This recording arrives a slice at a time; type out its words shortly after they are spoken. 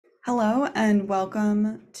Hello and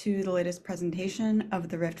welcome to the latest presentation of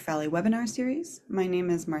the Rift Valley webinar series. My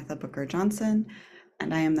name is Martha Booker Johnson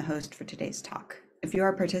and I am the host for today's talk. If you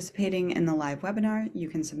are participating in the live webinar, you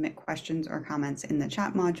can submit questions or comments in the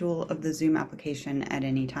chat module of the Zoom application at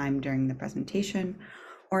any time during the presentation,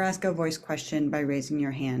 or ask a voice question by raising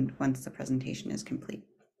your hand once the presentation is complete.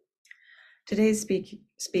 Today's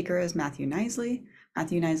speaker is Matthew Knisley.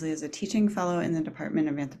 Matthew Knisley is a teaching fellow in the Department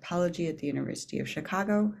of Anthropology at the University of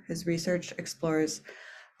Chicago. His research explores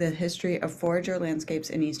the history of forager landscapes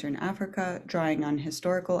in Eastern Africa, drawing on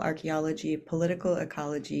historical archaeology, political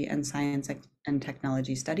ecology, and science and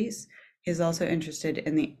technology studies. He is also interested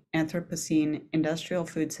in the Anthropocene, industrial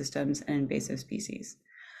food systems, and invasive species.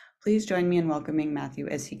 Please join me in welcoming Matthew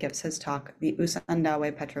as he gives his talk, The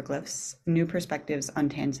Usandawe Petroglyphs, New Perspectives on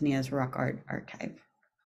Tanzania's Rock Art Archive.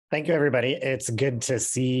 Thank you, everybody. It's good to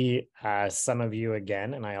see some of you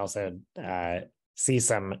again, and I also see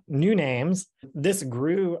some new names. This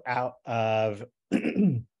grew out of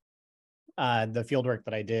the fieldwork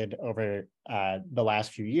that I did over the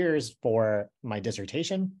last few years for my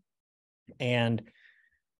dissertation. And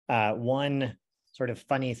one sort of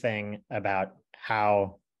funny thing about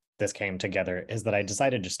how this came together is that I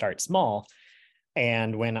decided to start small.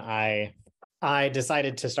 And when I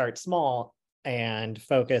decided to start small and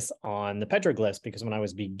focus on the petroglyphs, because when I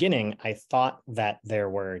was beginning, I thought that there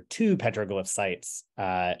were 2 petroglyph sites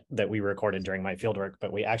that we recorded during my fieldwork,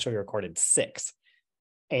 but we actually recorded 6.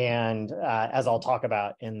 And as I'll talk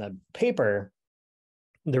about in the paper,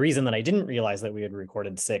 the reason that I didn't realize that we had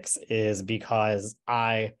recorded 6 is because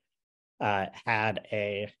I had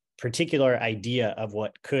a particular idea of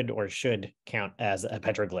what could or should count as a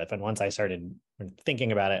petroglyph. And once I started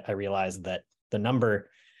thinking about it, I realized that the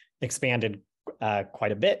number expanded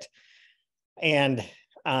quite a bit. And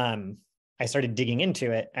I started digging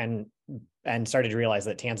into it and started to realize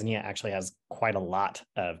that Tanzania actually has quite a lot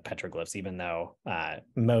of petroglyphs, even though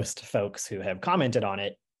most folks who have commented on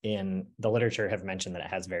it in the literature have mentioned that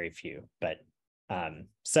it has very few. But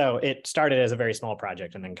so it started as a very small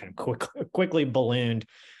project and then kind of quickly ballooned.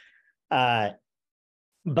 But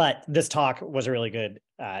this talk was a really good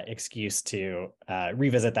excuse to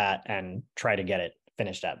revisit that and try to get it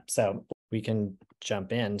finished up. So we can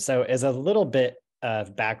jump in. So as a little bit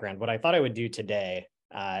of background, what I thought I would do today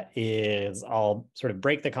is I'll sort of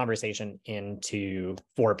break the conversation into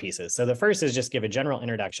 4 pieces. So the first is just give a general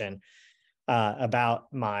introduction about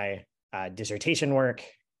my dissertation work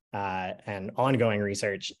and ongoing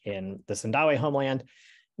research in the Sandawe homeland.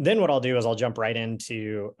 Then what I'll do is I'll jump right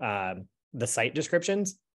into the site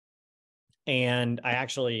descriptions. And I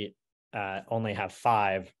actually only have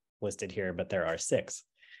 5 listed here, but there are 6.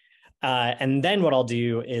 And then what I'll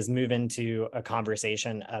do is move into a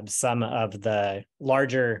conversation of some of the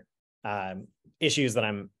larger issues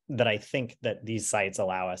that I think that these sites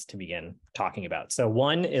allow us to begin talking about. So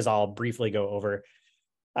one is I'll briefly go over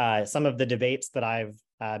some of the debates that I've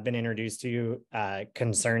been introduced to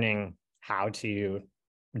concerning how to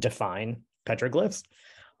define petroglyphs.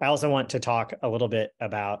 I also want to talk a little bit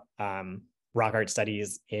about rock art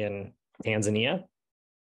studies in Tanzania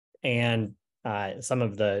and some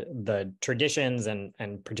of the traditions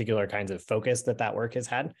and particular kinds of focus that work has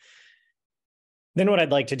had. Then what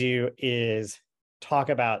I'd like to do is talk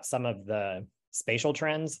about some of the spatial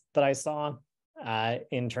trends that I saw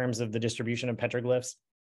in terms of the distribution of petroglyphs.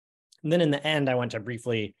 And then in the end, I want to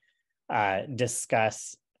briefly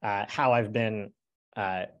discuss how I've been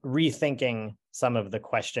rethinking some of the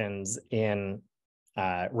questions in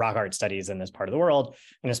rock art studies in this part of the world,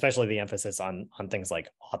 and especially the emphasis on things like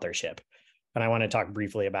authorship. And I want to talk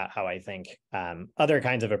briefly about how I think other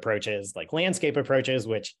kinds of approaches, like landscape approaches,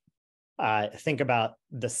 which think about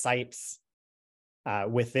the sites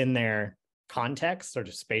within their context, sort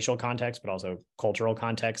of spatial context, but also cultural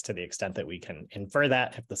context to the extent that we can infer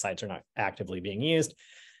that if the sites are not actively being used,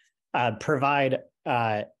 provide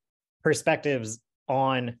perspectives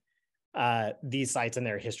on these sites and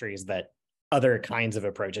their histories that other kinds of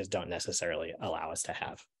approaches don't necessarily allow us to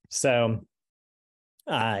have. So,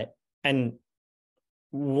 and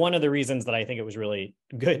one of the reasons that I think it was really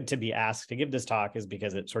good to be asked to give this talk is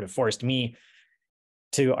because it sort of forced me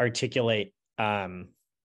to articulate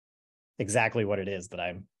exactly what it is that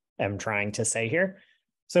I am trying to say here.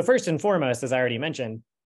 So first and foremost, as I already mentioned,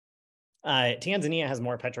 Tanzania has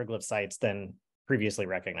more petroglyph sites than previously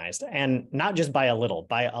recognized, and not just by a little,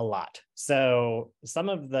 by a lot. So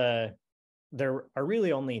there are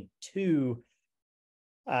really only 2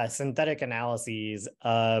 synthetic analyses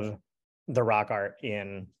of the rock art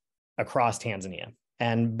across Tanzania.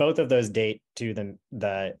 And both of those date to the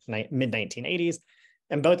mid-1980s.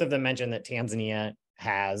 And both of them mention that Tanzania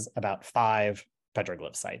has about 5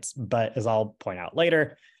 petroglyph sites. But as I'll point out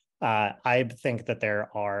later, I think that there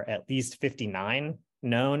are at least 59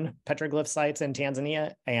 known petroglyph sites in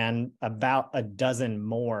Tanzania and about a dozen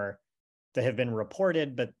more that have been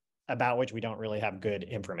reported, but about which we don't really have good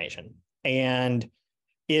information. And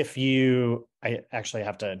if you, I actually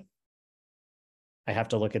have to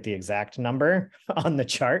look at the exact number on the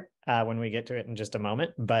chart when we get to it in just a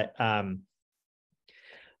moment. But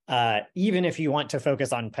even if you want to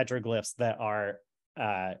focus on petroglyphs that are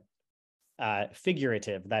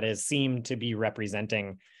figurative, that is, seem to be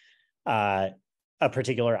representing a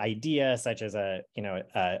particular idea, such as a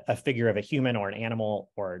figure of a human or an animal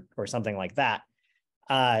or something like that,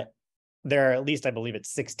 there are at least, I believe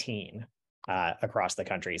it's 16 across the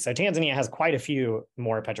country. So Tanzania has quite a few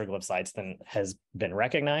more petroglyph sites than has been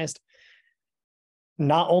recognized.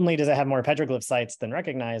 Not only does it have more petroglyph sites than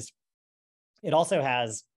recognized, it also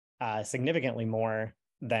has significantly more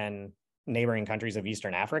than neighboring countries of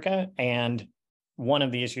Eastern Africa. And one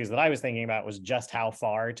of the issues that I was thinking about was just how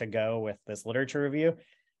far to go with this literature review.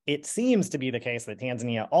 It seems to be the case that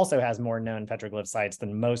Tanzania also has more known petroglyph sites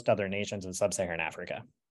than most other nations in sub-Saharan Africa.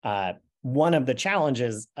 One of the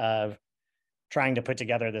challenges of trying to put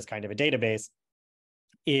together this kind of a database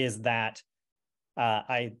is that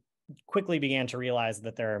I quickly began to realize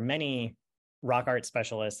that there are many rock art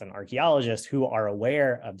specialists and archaeologists who are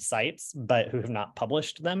aware of sites, but who have not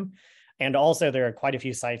published them. And also there are quite a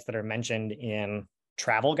few sites that are mentioned in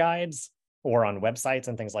travel guides or on websites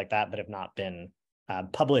and things like that that have not been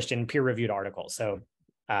published in peer-reviewed articles. So,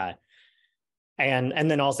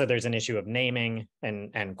 and then also there's an issue of naming,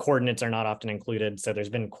 and coordinates are not often included. So there's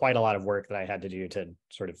been quite a lot of work that I had to do to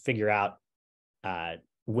sort of figure out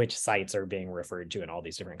which sites are being referred to in all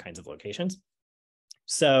these different kinds of locations.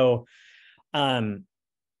 So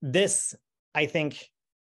this, I think,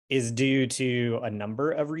 is due to a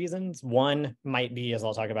number of reasons. One might be, as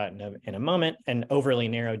I'll talk about in a moment, an overly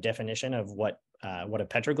narrow definition of what a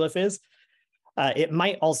petroglyph is. It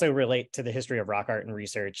might also relate to the history of rock art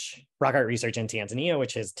research in Tanzania,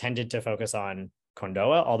 which has tended to focus on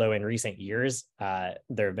Kondoa, although in recent years,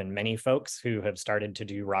 there have been many folks who have started to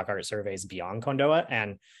do rock art surveys beyond Kondoa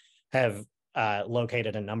and have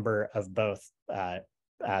located a number of both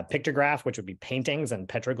pictograph, which would be paintings, and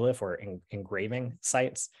petroglyph or engraving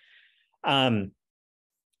sites.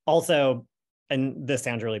 Also, and this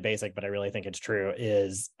sounds really basic, but I really think it's true,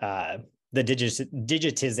 is the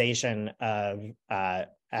digitization of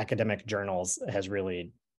academic journals has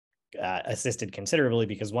really assisted considerably,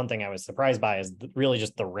 because one thing I was surprised by is really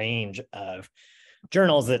just the range of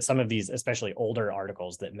journals that some of these, especially older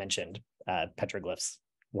articles that mentioned petroglyphs,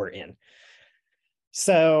 were in.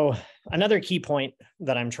 So another key point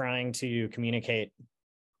that I'm trying to communicate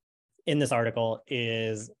in this article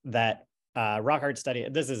is that rock art study,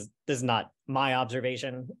 this is not my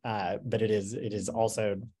observation, but it is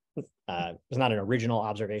also, it's not an original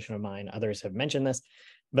observation of mine. Others have mentioned this,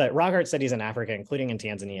 but rock art studies in Africa, including in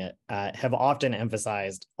Tanzania, have often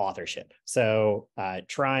emphasized authorship. So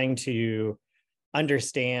trying to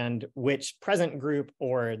understand which present group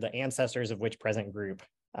or the ancestors of which present group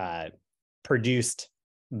produced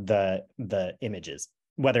the images,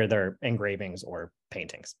 whether they're engravings or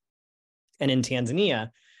paintings. And in Tanzania,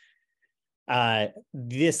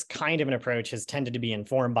 this kind of an approach has tended to be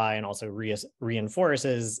informed by and also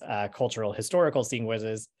reinforces cultural historical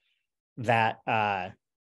sequences that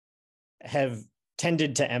have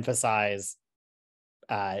tended to emphasize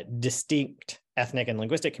distinct ethnic and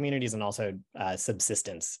linguistic communities and also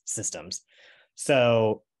subsistence systems.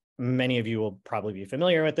 So many of you will probably be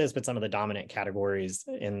familiar with this, but some of the dominant categories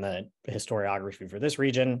in the historiography for this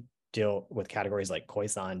region deal with categories like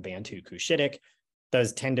Khoisan, Bantu, Cushitic.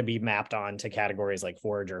 Those tend to be mapped on to categories like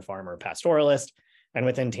forager, farmer, pastoralist. And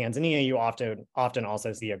within Tanzania, you often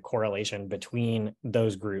also see a correlation between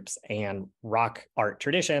those groups and rock art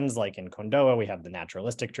traditions. Like in Kondoa, we have the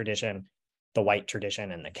naturalistic tradition, the white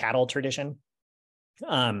tradition, and the cattle tradition.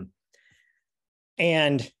 And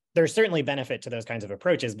there's certainly benefit to those kinds of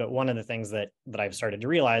approaches, but one of the things that I've started to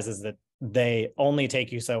realize is that they only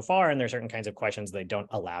take you so far, and there's certain kinds of questions they don't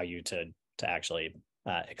allow you to actually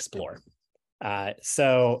explore.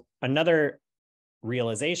 So another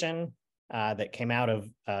realization that came out of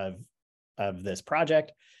this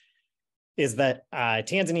project is that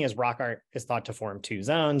Tanzania's rock art is thought to form 2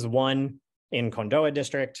 zones, one in Kondoa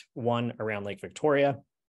district, one around Lake Victoria.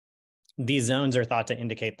 These zones are thought to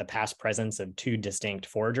indicate the past presence of 2 distinct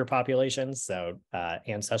forager populations, so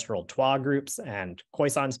ancestral Twa groups and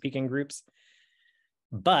Khoisan-speaking groups.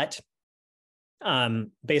 But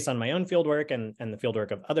based on my own fieldwork and the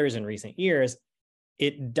fieldwork of others in recent years,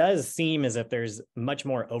 it does seem as if there's much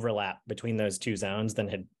more overlap between those two zones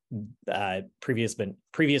than had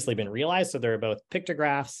previously been realized. So there are both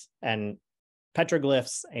pictographs and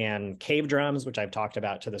petroglyphs and cave drums, which I've talked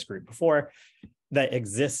about to this group before, that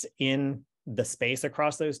exist in the space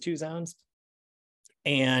across those two zones.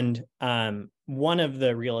 And one of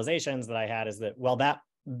the realizations that I had is that, well, that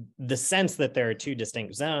the sense that there are two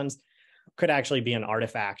distinct zones could actually be an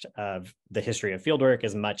artifact of the history of fieldwork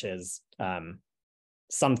as much as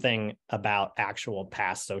something about actual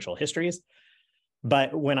past social histories.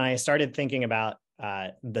 But when I started thinking about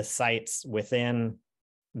the sites within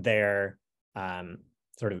their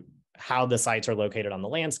sort of how the sites are located on the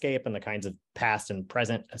landscape and the kinds of past and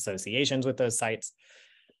present associations with those sites,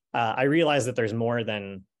 I realized that there's more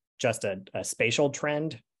than just a spatial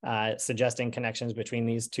trend suggesting connections between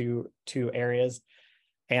these two areas.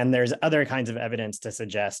 And there's other kinds of evidence to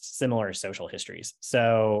suggest similar social histories.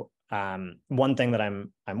 So one thing that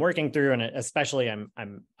I'm working through, and especially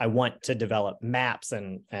I want to develop maps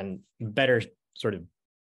and better sort of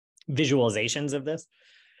visualizations of this,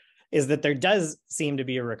 is that there does seem to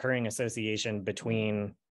be a recurring association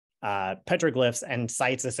between petroglyphs and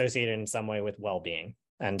sites associated in some way with well-being.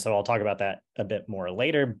 And so I'll talk about that a bit more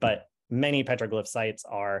later, but many petroglyph sites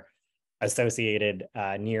are associated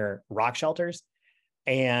near rock shelters.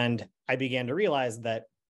 And I began to realize that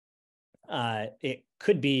it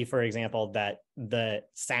could be, for example, that the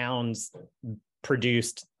sounds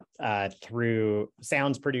produced or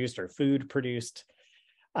food produced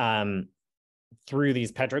through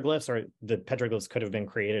these petroglyphs, or the petroglyphs could have been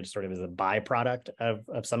created sort of as a byproduct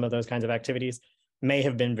of some of those kinds of activities, may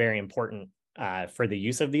have been very important for the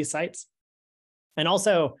use of these sites. And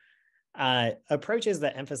also approaches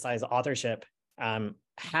that emphasize authorship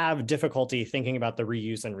have difficulty thinking about the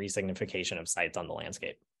reuse and resignification of sites on the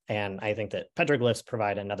landscape. And I think that petroglyphs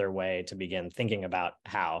provide another way to begin thinking about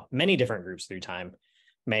how many different groups through time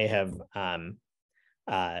may have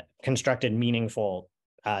constructed meaningful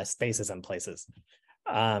spaces and places.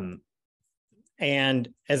 And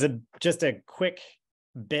as just a quick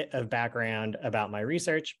bit of background about my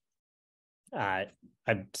research,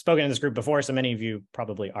 I've spoken to this group before, so many of you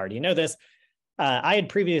probably already know this. I had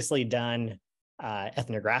previously done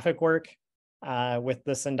ethnographic work with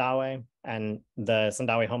the Sandawe, and the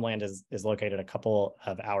Sandawe homeland is located a couple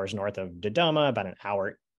of hours north of Dodoma, about an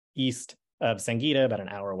hour east of Singida, about an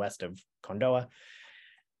hour west of Kondoa.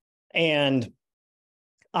 And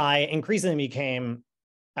I increasingly became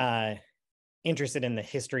interested in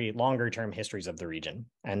the longer-term histories of the region.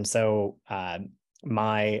 And so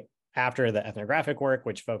after the ethnographic work,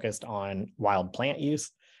 which focused on wild plant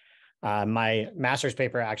use, my master's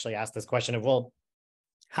paper actually asked this question of, well,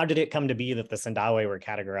 how did it come to be that the Sandawe were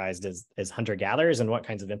categorized as hunter-gatherers, and what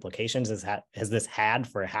kinds of implications has this had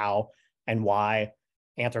for how and why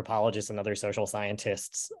anthropologists and other social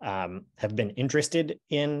scientists have been interested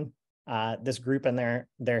in this group and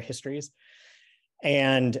their histories?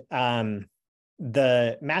 And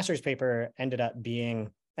the master's paper ended up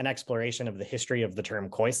being an exploration of the history of the term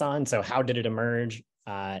Khoisan. So how did it emerge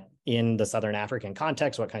in the Southern African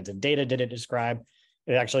context? What kinds of data did it describe?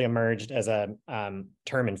 It actually emerged as a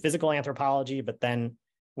term in physical anthropology, but then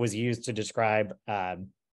was used to describe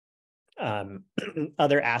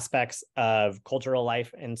other aspects of cultural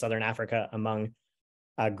life in Southern Africa among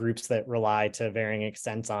groups that rely to varying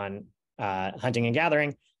extents on hunting and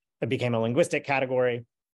gathering. It became a linguistic category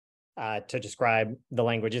to describe the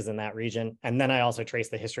languages in that region. And then I also traced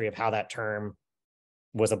the history of how that term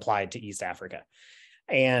was applied to East Africa.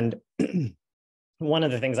 And one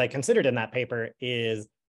of the things I considered in that paper is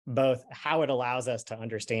both how it allows us to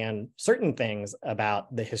understand certain things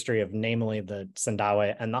about the history of, namely, the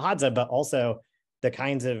Sandawe and the Hadza, but also the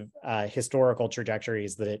kinds of historical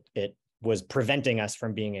trajectories that it was preventing us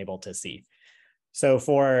from being able to see. So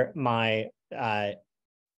for my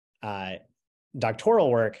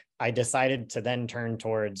doctoral work, I decided to then turn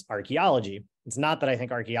towards archaeology. It's not that I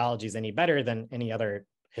think archaeology is any better than any other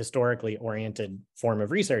historically oriented form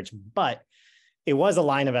of research, but it was a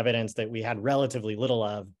line of evidence that we had relatively little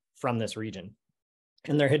of from this region.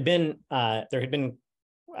 And there had been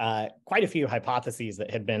quite a few hypotheses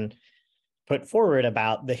that had been put forward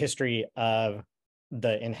about the history of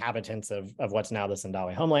the inhabitants of what's now the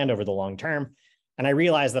Sandawe homeland over the long term. And I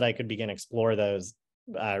realized that I could begin to explore those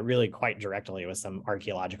really quite directly with some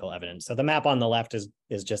archaeological evidence. So the map on the left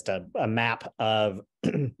is just a map of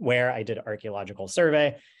where I did archaeological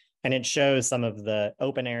survey, and it shows some of the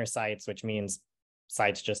open air sites, which means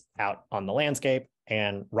sites just out on the landscape,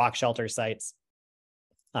 and rock shelter sites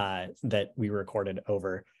that we recorded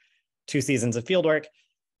over 2 seasons of fieldwork.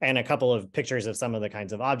 and a couple of pictures of some of the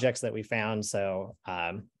kinds of objects that we found. So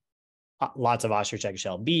lots of ostrich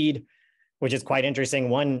eggshell bead, which is quite interesting.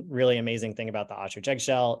 One really amazing thing about the ostrich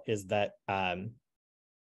eggshell is that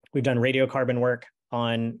we've done radiocarbon work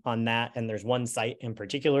on that. And there's one site in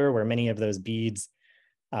particular where many of those beads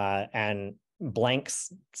and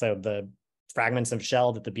blanks, so the fragments of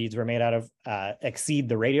shell that the beads were made out of, exceed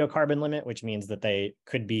the radiocarbon limit, which means that they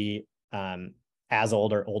could be as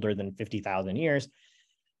old or older than 50,000 years.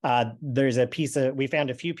 There's a piece of, we found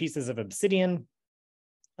a few pieces of obsidian.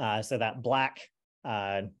 So that black,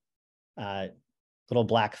 little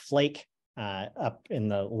black flake up in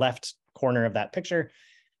the left corner of that picture,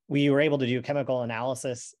 we were able to do chemical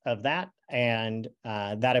analysis of that. And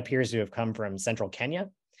that appears to have come from central Kenya.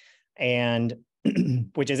 And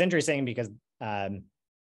which is interesting because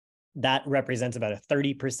that represents about a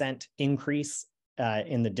 30% increase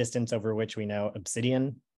in the distance over which we know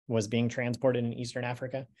obsidian was being transported in Eastern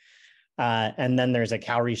Africa. And then there's a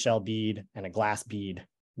cowrie shell bead and a glass bead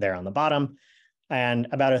there on the bottom. And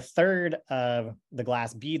about a third of the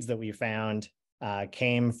glass beads that we found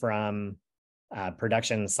came from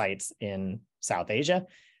production sites in South Asia.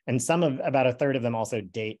 And about a third of them also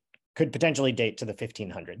could potentially date to the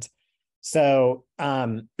 1500s. So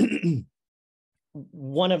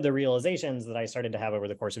one of the realizations that I started to have over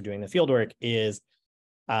the course of doing the fieldwork is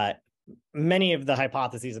many of the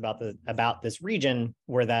hypotheses about this region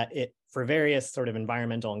were that it, for various sort of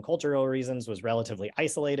environmental and cultural reasons, was relatively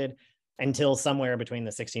isolated until somewhere between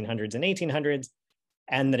the 1600s and 1800s,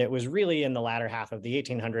 and that it was really in the latter half of the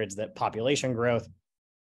 1800s that population growth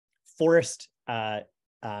forced the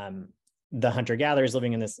hunter-gatherers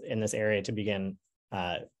living in this area to begin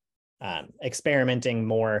experimenting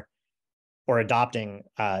more or adopting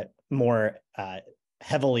more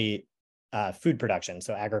heavily food production,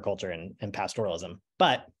 so agriculture and pastoralism.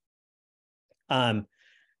 But the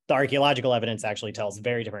archaeological evidence actually tells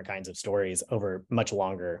very different kinds of stories over much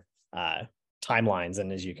longer timelines.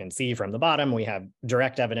 And as you can see from the bottom, we have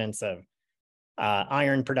direct evidence of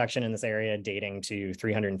iron production in this area dating to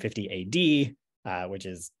 350 AD, which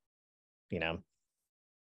is,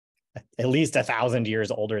 at least 1,000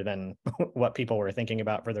 years older than what people were thinking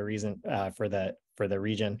about for the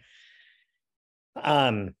region.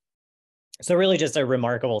 So really just a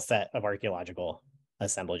remarkable set of archaeological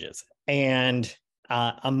assemblages. And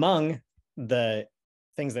among the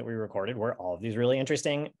things that we recorded were all of these really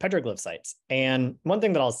interesting petroglyph sites. And one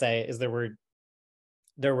thing that I'll say is there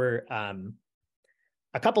were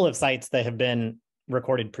a couple of sites that have been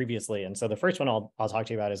recorded previously. And so the first one I'll talk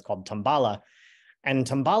to you about is called Tambala. And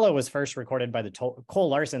Tambala was first recorded by the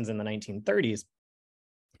Cole Larsons in the 1930s.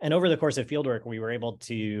 And over the course of fieldwork, we were able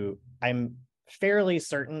to, I'm fairly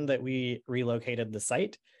certain that we relocated the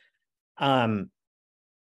site.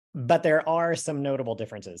 But there are some notable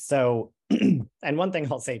differences. So, and one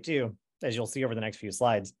thing I'll say too, as you'll see over the next few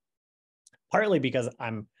slides, partly because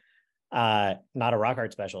I'm not a rock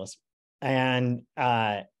art specialist, and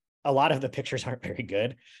a lot of the pictures aren't very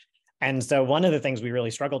good. And so one of the things we really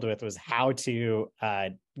struggled with was how to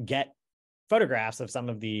get photographs of some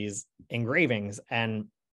of these engravings, and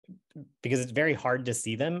because it's very hard to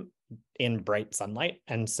see them in bright sunlight.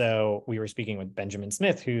 And so we were speaking with Benjamin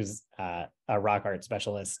Smith, who's a rock art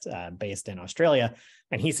specialist based in Australia,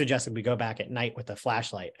 and he suggested we go back at night with a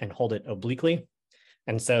flashlight and hold it obliquely.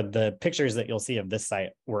 And so the pictures that you'll see of this site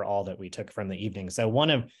were all that we took from the evening. So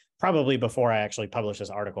probably before I actually publish this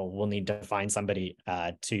article, we'll need to find somebody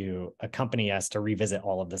to accompany us to revisit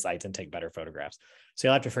all of the sites and take better photographs. So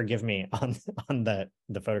you'll have to forgive me on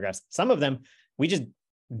the photographs. Some of them we just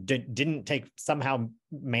didn't take, somehow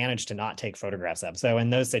managed to not take photographs of. So in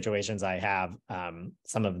those situations, I have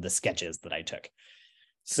some of the sketches that I took.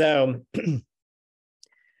 So the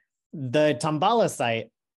Tambala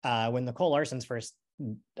site, when the Cole Larsons first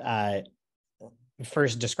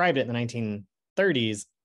described it in the 1930s,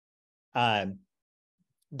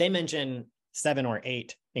 they mentioned 7 or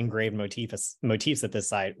 8 engraved motifs at this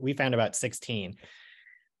site. We found about 16.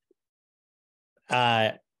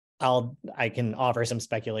 I can offer some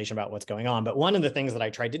speculation about what's going on, but one of the things that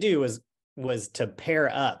I tried to do was to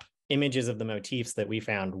pair up images of the motifs that we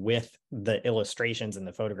found with the illustrations and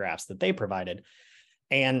the photographs that they provided.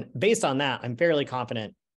 And based on that, I'm fairly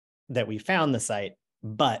confident that we found the site,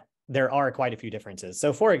 but there are quite a few differences.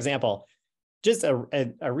 So for example, just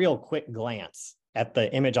a real quick glance at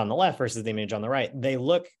the image on the left versus the image on the right, they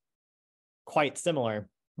look quite similar,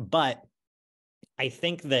 but I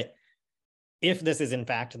think that if this is in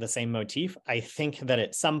fact the same motif, I think that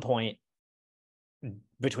at some point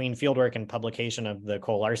between fieldwork and publication of the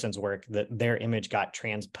Cole Larsons work, that their image got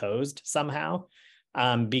transposed somehow,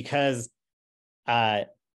 because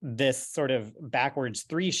this sort of backwards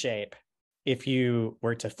 3 shape, if you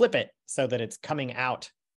were to flip it so that it's coming out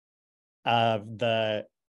of the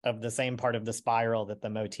same part of the spiral that the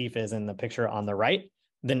motif is in the picture on the right,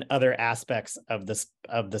 then other aspects of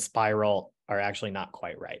the spiral are actually not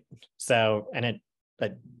quite right. So,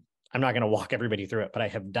 but I'm not going to walk everybody through it, but I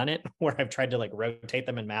have done it where I've tried to like rotate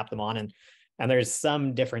them and map them on, and there's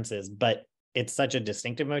some differences, but it's such a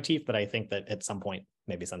distinctive motif that I think that at some point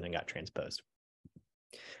maybe something got transposed.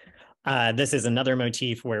 This is another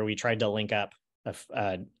motif where we tried to link up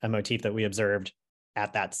a motif that we observed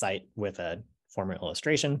at that site with a former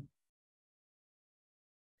illustration.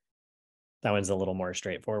 That one's a little more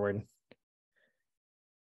straightforward.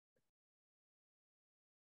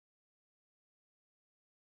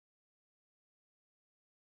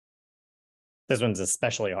 This one's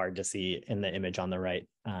especially hard to see in the image on the right,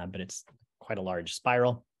 but it's quite a large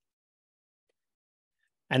spiral.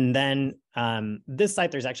 And then this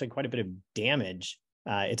site, there's actually quite a bit of damage.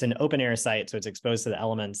 It's an open air site, so it's exposed to the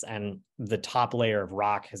elements, and the top layer of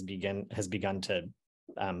rock has begun to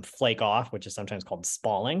flake off, which is sometimes called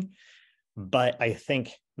spalling. But I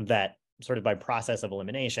think that sort of by process of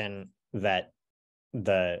elimination, that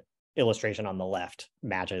the illustration on the left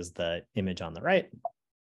matches the image on the right.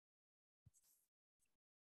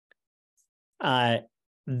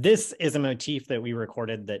 This is a motif that we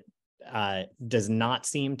recorded that does not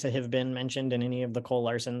seem to have been mentioned in any of the Cole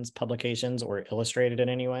Larson's publications or illustrated in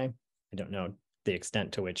any way. I don't know the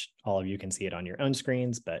extent to which all of you can see it on your own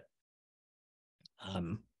screens, but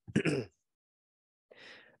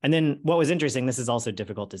and then what was interesting, this is also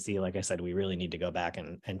difficult to see. Like I said, we really need to go back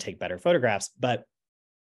and take better photographs, but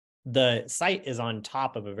the site is on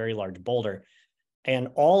top of a very large boulder, and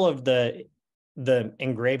all of the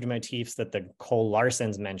engraved motifs that the Cole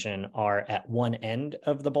Larsons mention are at one end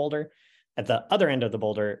of the boulder. At the other end of the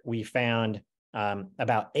boulder, we found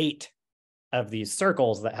about 8 of these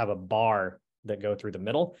circles that have a bar that go through the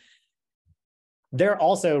middle. They're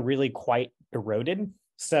also really quite eroded.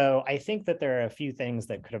 So I think that there are a few things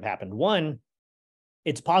that could have happened. One,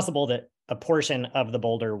 it's possible that a portion of the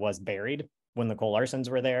boulder was buried when the Cole Larsons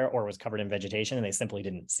were there, or was covered in vegetation and they simply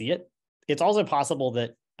didn't see it. It's also possible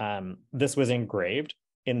that this was engraved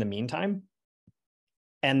in the meantime,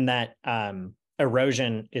 and that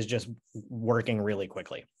erosion is just working really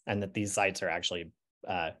quickly, and that these sites are actually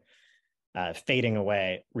fading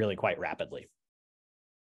away really quite rapidly.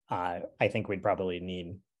 I think we'd probably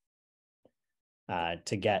need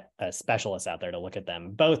to get a specialist out there to look at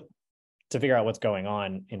them, both to figure out what's going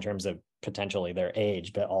on in terms of potentially their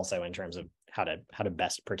age, but also in terms of how to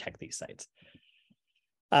best protect these sites.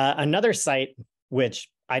 Another site, which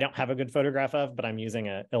I don't have a good photograph of, but I'm using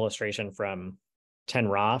an illustration from Ten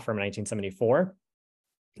Ra from 1974.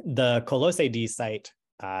 The Kolose D site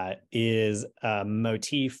is a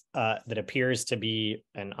motif that appears to be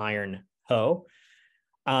an iron hoe.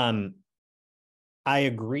 I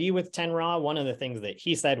agree with Ten Ra. One of the things that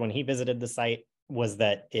he said when he visited the site was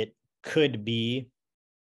that it could be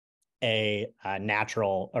a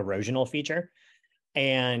natural erosional feature.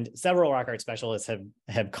 And several rock art specialists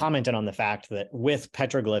have commented on the fact that with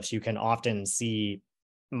petroglyphs, you can often see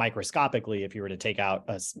microscopically, if you were to take out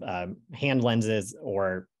hand lenses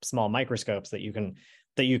or small microscopes, that you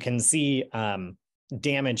can see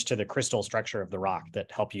damage to the crystal structure of the rock that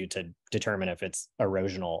help you to determine if it's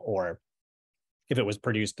erosional or if it was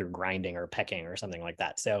produced through grinding or pecking or something like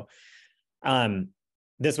that. So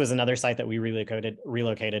this was another site that we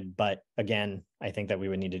relocated, but again, I think that we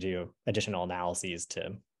would need to do additional analyses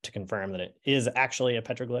to confirm that it is actually a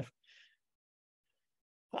petroglyph.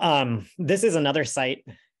 This is another site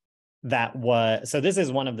that was, so this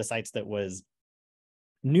is one of the sites that was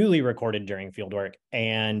newly recorded during fieldwork.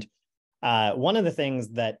 And one of the things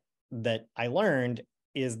that I learned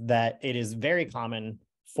is that it is very common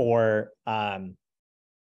for,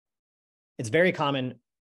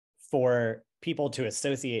 people to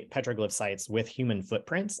associate petroglyph sites with human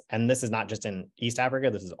footprints. And this is not just in East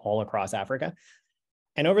Africa, this is all across Africa.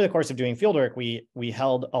 And over the course of doing fieldwork, we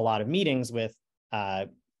held a lot of meetings with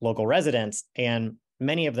local residents, and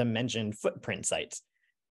many of them mentioned footprint sites.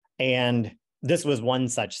 And this was one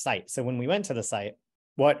such site. So when we went to the site,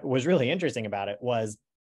 what was really interesting about it was,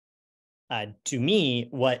 to me,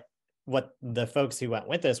 what the folks who went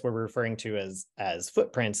with us were referring to as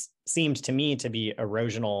footprints seemed to me to be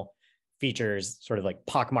erosional features, sort of like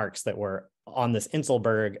pockmarks that were on this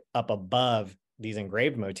Inselberg up above these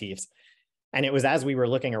engraved motifs. And it was as we were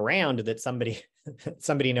looking around that somebody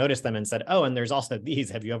noticed them and said, "Oh, and there's also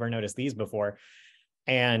these. Have you ever noticed these before?"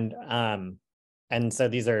 And so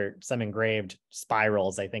these are some engraved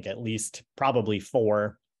spirals, I think at least probably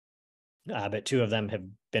 4 but 2 of them have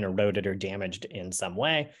been eroded or damaged in some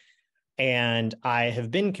way. And I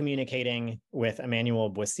have been communicating with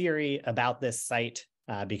Emmanuel Boissiri about this site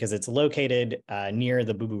because it's located near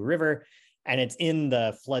the Bubu River, and it's in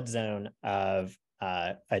the flood zone of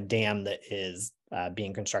a dam that is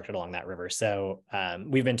being constructed along that river. So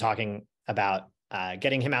we've been talking about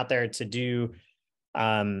getting him out there to do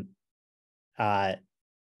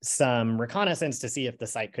some reconnaissance to see if the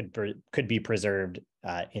site could be preserved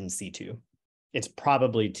in situ. It's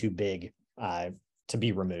probably too big to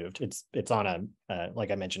be removed. It's on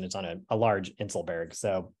like I mentioned, it's on a large Inselberg,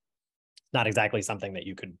 so not exactly something that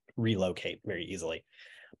you could relocate very easily.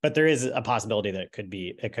 But there is a possibility that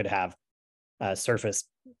it could have a surface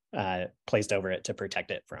placed over it to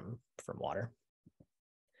protect it from water.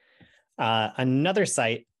 Another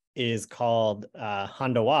site is called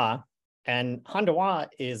Sandawe, and Sandawe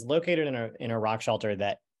is located in a rock shelter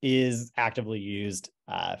that is actively used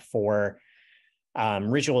for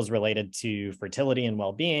rituals related to fertility and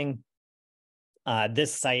well-being.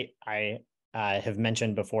 This site I have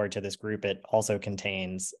mentioned before to this group. It also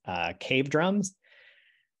contains cave drums,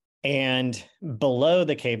 and below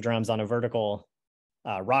the cave drums on a vertical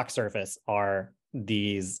rock surface are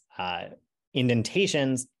these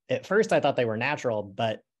indentations. At first, I thought they were natural,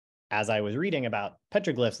 but as I was reading about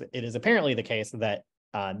petroglyphs, it is apparently the case that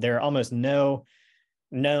there are almost no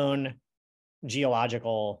known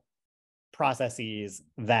geological processes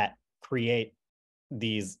that create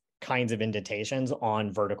these kinds of indentations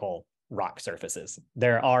on vertical rock surfaces.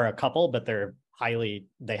 There are a couple, but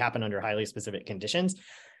they happen under highly specific conditions.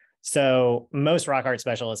 So most rock art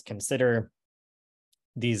specialists consider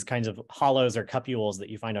these kinds of hollows or cupules that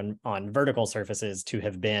you find on vertical surfaces to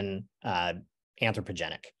have been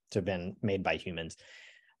anthropogenic, to have been made by humans.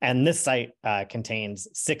 And this site contains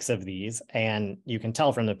 6 of these, and you can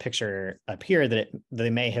tell from the picture up here that they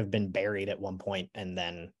may have been buried at one point and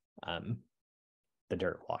then the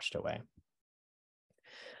dirt washed away.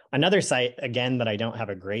 Another site, again, that I don't have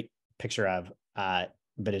a great picture of,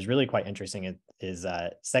 but is really quite interesting is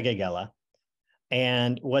Segegela.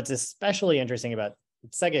 And what's especially interesting about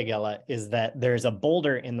Segegela is that there's a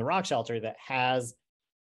boulder in the rock shelter that has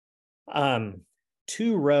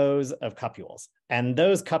 2 rows of cupules. And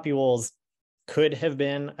those cupules could have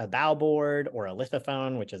been a bow board or a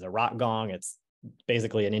lithophone, which is a rock gong. It's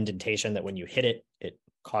basically an indentation that when you hit it, it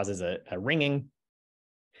causes a ringing.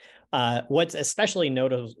 What's especially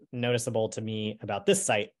noticeable to me about this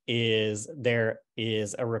site is there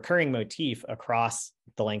is a recurring motif across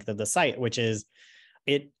the length of the site, which is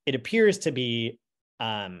it appears to be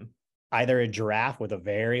either a giraffe with a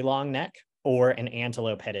very long neck or an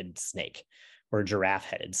antelope-headed snake or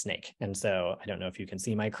giraffe-headed snake. And so I don't know if you can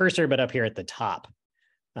see my cursor, but up here at the top,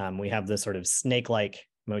 we have this sort of snake-like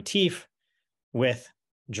motif with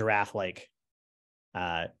giraffe-like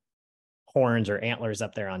horns or antlers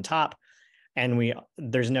up there on top. And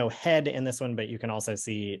there's no head in this one, but you can also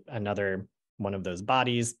see another one of those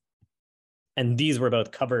bodies. And these were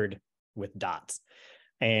both covered with dots.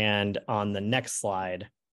 And on the next slide,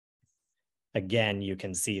 again, you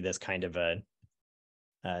can see this kind of a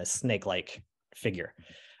snake-like figure.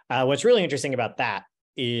 What's really interesting about that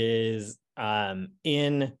is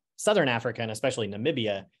in Southern Africa, and especially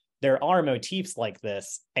Namibia, there are motifs like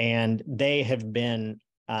this, and they have been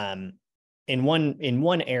in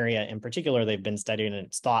one area in particular, they've been studied, and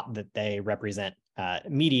it's thought that they represent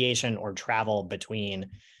mediation or travel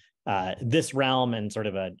between this realm and sort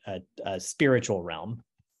of a spiritual realm.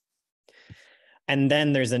 And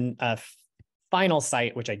then there's a final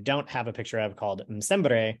site, which I don't have a picture of, called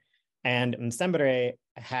Msembre. And Msembre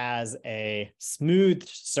has a smooth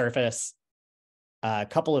surface a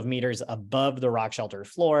couple of meters above the rock shelter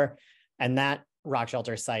floor. And that rock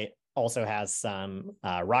shelter site also has some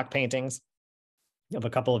rock paintings of a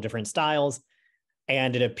couple of different styles.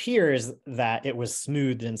 And it appears that it was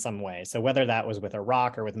smoothed in some way. So whether that was with a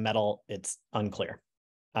rock or with metal, it's unclear.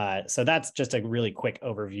 So that's just a really quick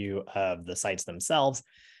overview of the sites themselves.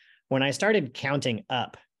 When I started counting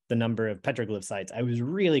up the number of petroglyph sites, I was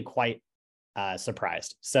really quite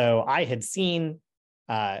surprised. So I had seen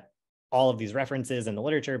all of these references in the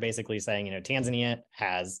literature, basically saying, Tanzania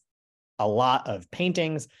has a lot of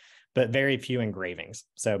paintings, but very few engravings.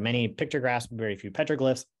 So many pictographs, very few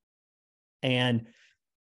petroglyphs. And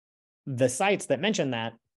the sites that mention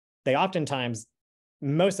that, they oftentimes,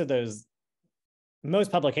 most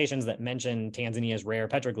publications that mention Tanzania's rare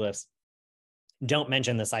petroglyphs don't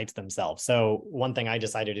mention the sites themselves. So one thing I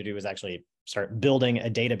decided to do was actually start building a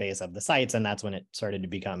database of the sites. And that's when it started to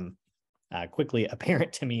become quickly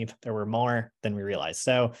apparent to me that there were more than we realized.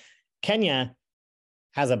 So Kenya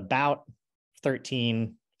has about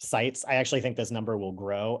 13 sites. I actually think this number will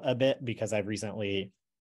grow a bit because I've recently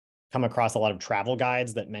come across a lot of travel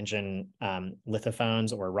guides that mention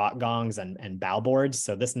lithophones or rock gongs and bow boards.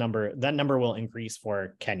 So that number will increase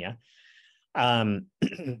for Kenya.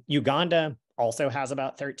 Uganda also has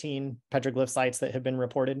about 13 petroglyph sites that have been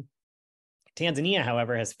reported. Tanzania,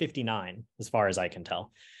 however, has 59, as far as I can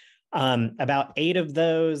tell. About 8 of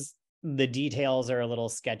those, the details are a little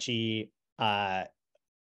sketchy. They're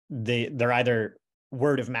either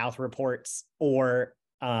word of mouth reports or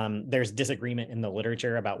there's disagreement in the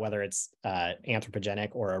literature about whether it's anthropogenic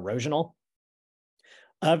or erosional.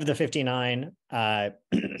 Of the 59,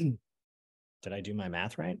 did I do my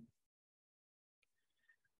math right?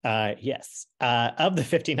 Yes. Of the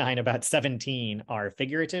 59, about 17 are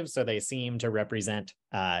figurative. So they seem to represent,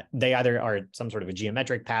 they either are some sort of a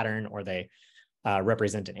geometric pattern or they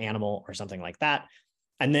represent an animal or something like that.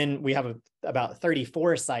 And then we have about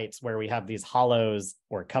 34 sites where we have these hollows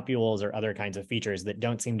or cupules or other kinds of features that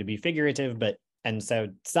don't seem to be figurative, and so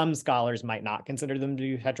some scholars might not consider them to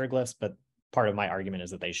be petroglyphs, but part of my argument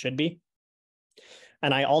is that they should be.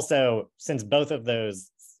 And I also, since both of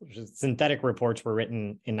those synthetic reports were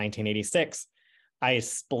written in 1986, I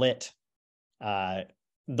split the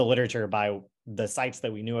literature by the sites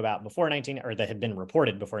that we knew about before that had been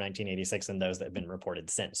reported before 1986 and those that have been reported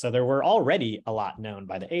since. So there were already a lot known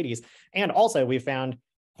by the 80s. And also we found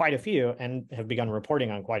quite a few and have begun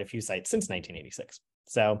reporting on quite a few sites since 1986.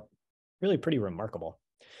 So really pretty remarkable.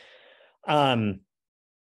 And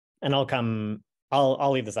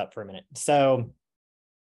I'll leave this up for a minute. So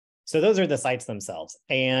those are the sites themselves.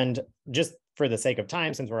 And just for the sake of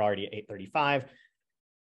time, since we're already at 8:35,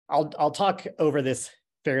 I'll talk over this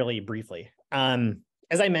fairly briefly.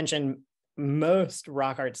 As I mentioned, most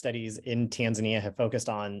rock art studies in Tanzania have focused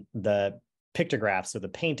on the pictographs, or the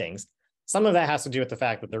paintings. Some of that has to do with the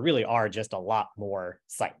fact that there really are just a lot more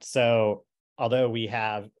sites. So although we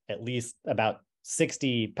have at least about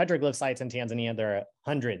 60 petroglyph sites in Tanzania, there are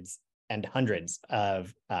hundreds and hundreds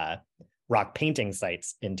of rock painting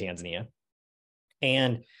sites in Tanzania.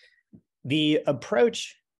 And the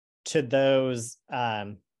approach to those,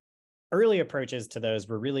 early approaches to those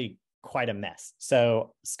were really quite a mess.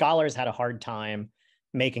 So scholars had a hard time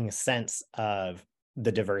making sense of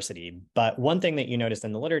the diversity. But one thing that you notice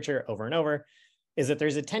in the literature over and over is that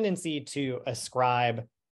there's a tendency to ascribe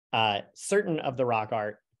certain of the rock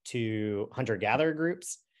art to hunter-gatherer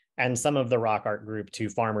groups and some of the rock art group to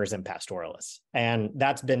farmers and pastoralists. And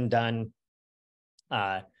that's been done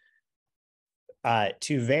to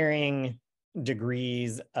varying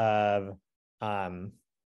degrees of,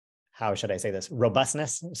 how should I say this,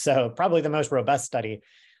 robustness. So probably the most robust study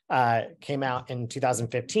came out in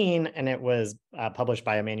 2015, and it was published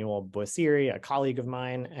by Emmanuel Boissiri, a colleague of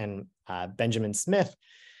mine, and Benjamin Smith.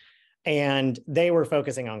 And they were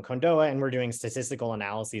focusing on Kondoa and were doing statistical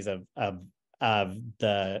analyses of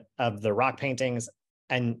the rock paintings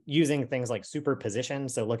and using things like superposition.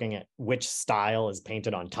 So looking at which style is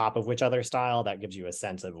painted on top of which other style, that gives you a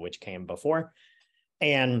sense of which came before.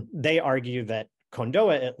 And they argue that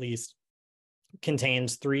Kondoa, at least,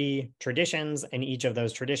 contains 3 traditions, and each of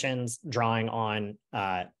those traditions, drawing on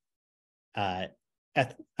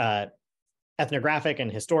ethnographic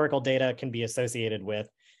and historical data, can be associated with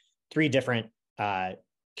 3 different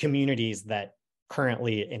communities that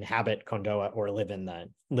currently inhabit Kondoa or live in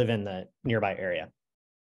the nearby area.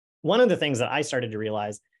 One of the things that I started to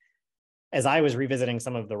realize as I was revisiting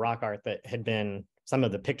some of the rock art that had been, some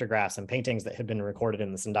of the pictographs and paintings that had been recorded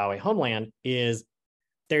in the Sandawe homeland, is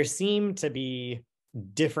there seem to be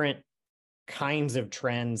different kinds of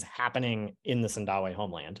trends happening in the Sandawe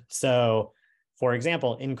homeland. So, for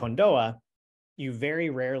example, in Kondoa, you very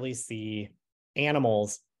rarely see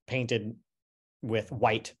animals painted with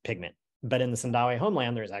white pigment. But in the Sandawe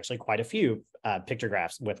homeland, there's actually quite a few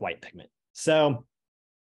pictographs with white pigment. So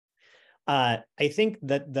I think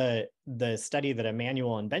that the study that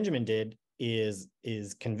Emmanuel and Benjamin did is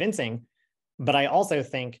convincing, but I also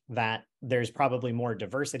think that there's probably more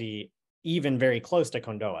diversity even very close to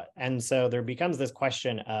Kondoa. And so there becomes this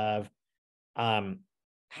question of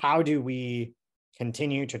how do we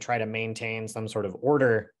continue to try to maintain some sort of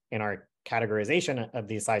order in our categorization of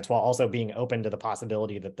these sites while also being open to the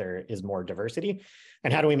possibility that there is more diversity?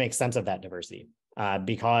 And how do we make sense of that diversity?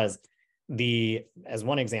 Because as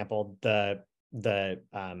one example, the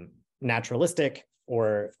naturalistic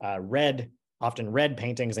or often red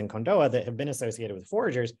paintings in Kondoa that have been associated with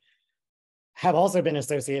foragers have also been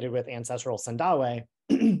associated with ancestral Sandawe,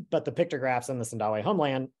 but the pictographs in the Sandawe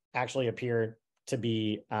homeland actually appear to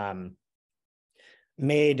be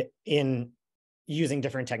made in using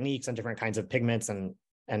different techniques and different kinds of pigments and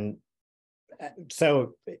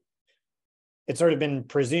so it's sort of been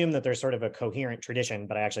presumed that there's sort of a coherent tradition,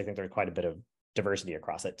 but I actually think there's quite a bit of diversity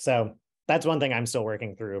across it. So that's one thing I'm still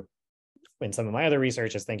working through in some of my other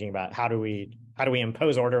research, is thinking about how do we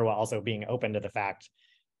impose order while also being open to the fact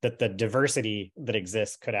that the diversity that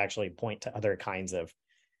exists could actually point to other kinds of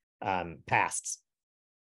pasts.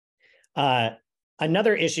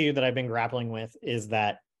 Another issue that I've been grappling with is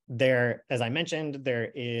that there, as I mentioned,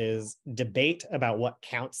 there is debate about what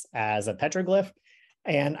counts as a petroglyph.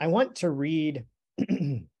 And I want to read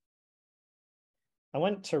the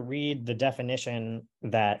definition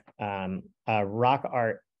that a rock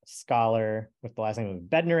art scholar with the last name of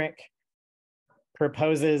Bednarik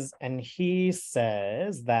proposes. And he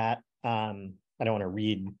says that, I don't want to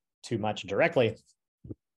read too much directly,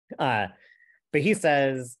 but he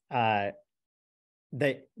says that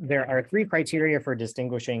there are 3 criteria for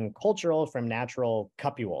distinguishing cultural from natural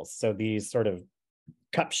cupules. So these sort of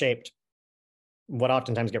cup-shaped, what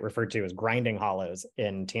oftentimes get referred to as grinding hollows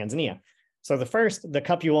in Tanzania. So the first, the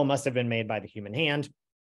cupule must have been made by the human hand,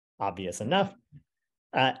 obvious enough.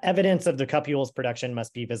 Evidence of the cupule's production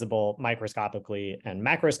must be visible microscopically and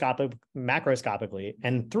macroscopically.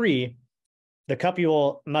 And 3, the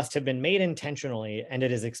cupule must have been made intentionally, and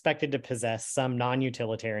it is expected to possess some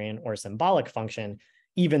non-utilitarian or symbolic function,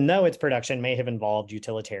 even though its production may have involved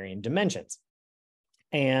utilitarian dimensions.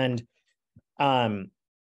 And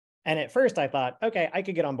at first I thought, okay, I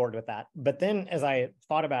could get on board with that. But then as I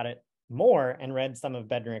thought about it more and read some of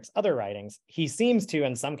Bednarik's other writings, he seems to,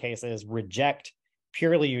 in some cases, reject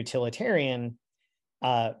purely utilitarian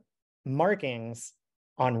markings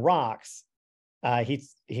on rocks.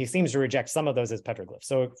 He seems to reject some of those as petroglyphs.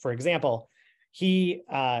 So for example, he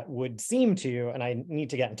would seem to, and I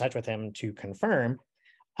need to get in touch with him to confirm,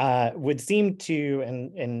 would seem to,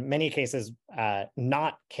 in many cases,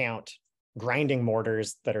 not count grinding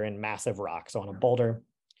mortars that are in massive rocks on a boulder,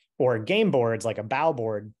 or game boards like a bow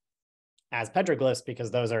board, as petroglyphs,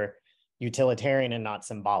 because those are utilitarian and not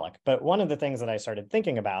symbolic. But one of the things that I started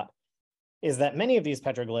thinking about is that many of these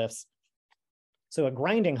petroglyphs, so a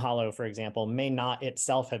grinding hollow, for example, may not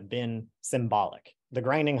itself have been symbolic. The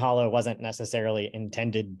grinding hollow wasn't necessarily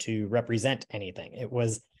intended to represent anything. It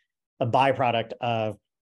was a byproduct of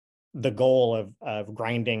the goal of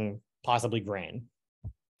grinding possibly grain.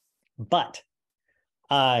 But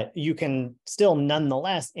you can still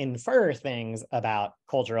nonetheless infer things about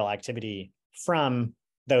cultural activity from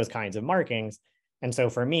those kinds of markings. And so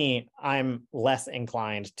for me, I'm less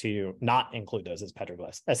inclined to not include those as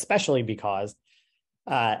petroglyphs, especially because,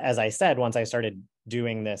 as I said, once I started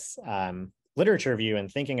doing this literature review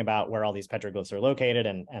and thinking about where all these petroglyphs are located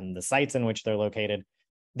and the sites in which they're located,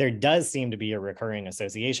 there does seem to be a recurring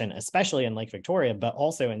association, especially in Lake Victoria, but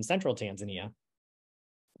also in central Tanzania,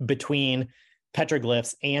 between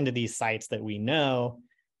petroglyphs and these sites that we know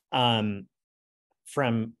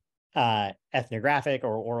from ethnographic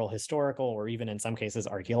or oral historical, or even in some cases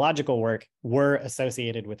archaeological work, were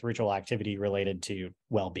associated with ritual activity related to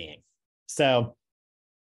well-being. So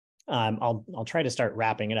I'll try to start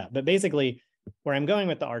wrapping it up. But basically, where I'm going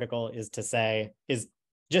with the article is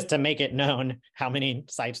just to make it known how many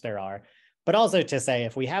sites there are, but also to say,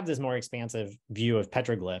 if we have this more expansive view of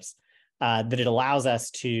petroglyphs, that it allows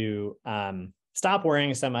us to stop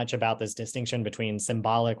worrying so much about this distinction between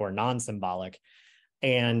symbolic or non-symbolic.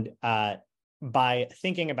 And by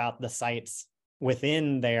thinking about the sites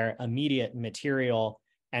within their immediate material,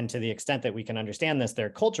 and to the extent that we can understand this, their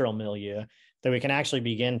cultural milieu, that we can actually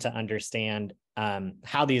begin to understand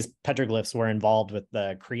how these petroglyphs were involved with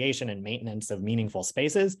the creation and maintenance of meaningful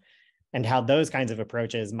spaces, and how those kinds of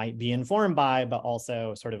approaches might be informed by, but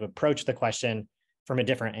also sort of approach the question from a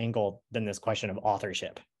different angle than this question of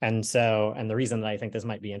authorship. And the reason that I think this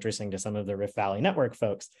might be interesting to some of the Rift Valley Network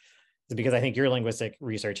folks is because I think your linguistic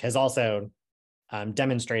research has also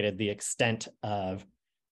demonstrated the extent of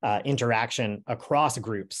interaction across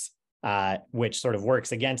groups, which sort of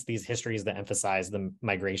works against these histories that emphasize the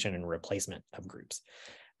migration and replacement of groups.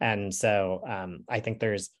 And so I think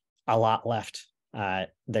there's a lot left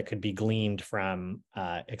that could be gleaned from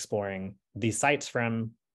exploring these sites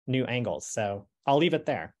from new angles. So I'll leave it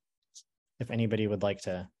there if anybody would like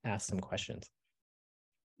to ask some questions.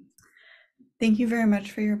 Thank you very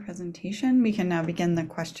much for your presentation. We can now begin the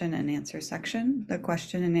question and answer section. The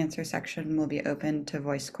question and answer section will be open to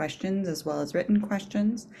voice questions as well as written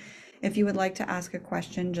questions. If you would like to ask a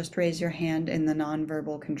question, just raise your hand in the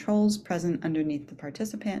nonverbal controls present underneath the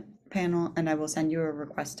participant panel, and I will send you a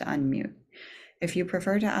request to unmute. If you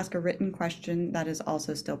prefer to ask a written question, that is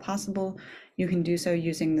also still possible. You can do so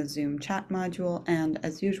using the Zoom chat module, and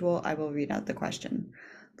as usual, I will read out the question.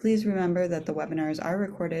 Please remember that the webinars are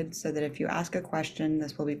recorded so that if you ask a question,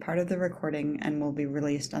 this will be part of the recording and will be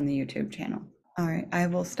released on the YouTube channel. All right, I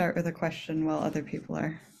will start with a question while other people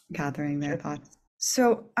are gathering their thoughts.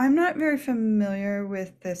 So I'm not very familiar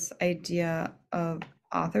with this idea of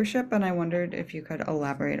authorship, and I wondered if you could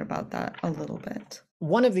elaborate about that a little bit.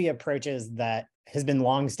 One of the approaches that has been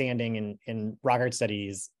longstanding in rock art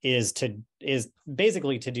studies is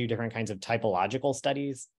basically to do different kinds of typological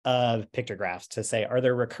studies of pictographs to say, are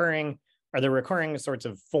there recurring sorts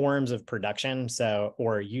of forms of production,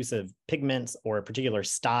 or use of pigments or particular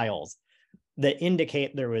styles that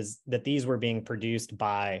indicate that these were being produced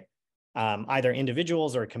by either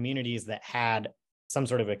individuals or communities that had some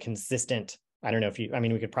sort of a consistent,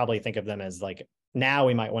 we could probably think of them as like, now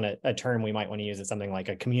a term we might want to use is something like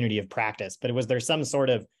a community of practice, but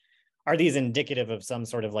are these indicative of some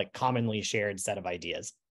sort of like commonly shared set of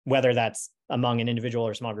ideas, whether that's among an individual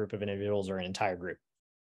or small group of individuals or an entire group.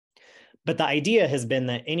 But the idea has been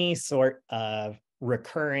that any sort of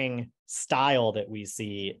recurring style that we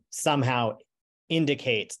see somehow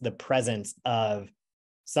indicates the presence of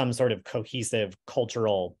some sort of cohesive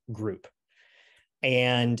cultural group.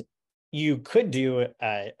 And you could do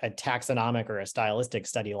a taxonomic or a stylistic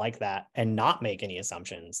study like that and not make any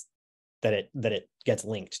assumptions that it gets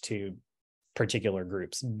linked to particular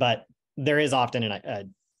groups. But there is often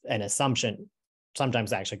an assumption,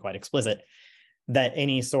 sometimes actually quite explicit, that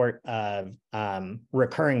any sort of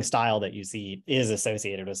recurring style that you see is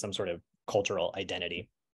associated with some sort of cultural identity.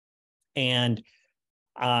 And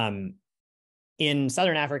in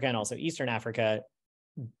Southern Africa and also Eastern Africa,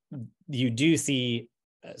 you do see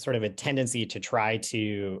sort of a tendency to try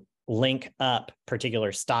to link up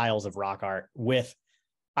particular styles of rock art with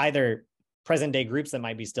either present day groups that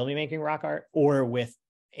might still be making rock art or with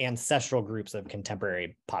ancestral groups of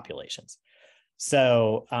contemporary populations.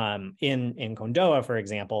 So in Kondoa, for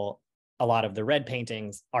example, a lot of the red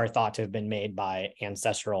paintings are thought to have been made by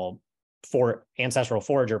ancestral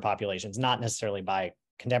forager populations, not necessarily by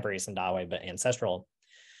contemporary Sandawe, but ancestral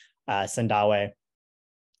Sandawe.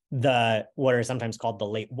 What are sometimes called the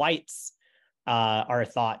late whites are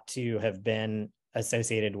thought to have been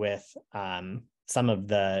associated with some of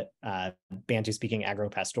the Bantu-speaking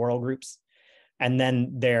agro-pastoral groups. And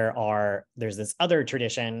then there's this other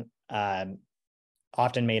tradition,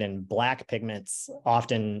 often made in black pigments,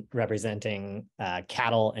 often representing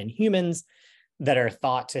cattle and humans, that are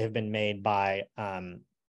thought to have been made by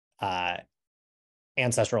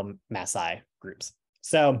ancestral Maasai groups.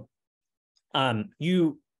 So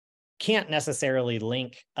you can't necessarily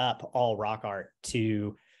link up all rock art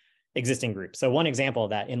to existing groups. So one example of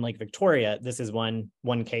that in Lake Victoria, this is one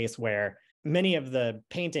case where many of the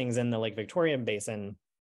paintings in the Lake Victoria basin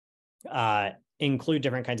include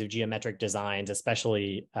different kinds of geometric designs,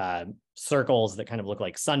 especially circles that kind of look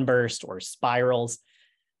like sunburst or spirals.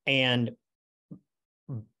 And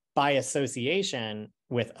by association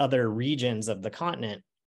with other regions of the continent,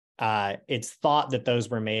 it's thought that those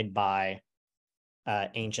were made by an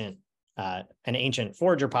ancient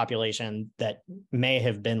forager population that may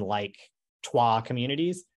have been like Twa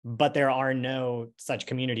communities, but there are no such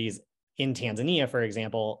communities in Tanzania, for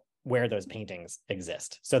example, where those paintings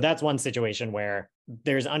exist. So that's one situation where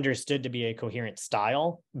there's understood to be a coherent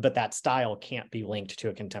style, but that style can't be linked to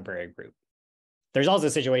a contemporary group. There's also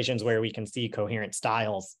situations where we can see coherent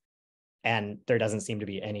styles and there doesn't seem to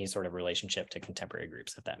be any sort of relationship to contemporary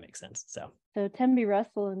groups, if that makes sense. So Tembi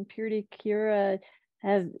Russell and Purity Kira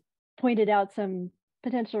have pointed out some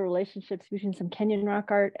potential relationships between some Kenyan rock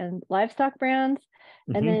art and livestock brands.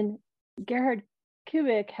 Mm-hmm. And then Gerhard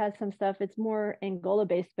Kubik has some stuff, it's more Angola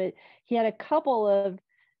based, but he had a couple of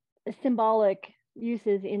symbolic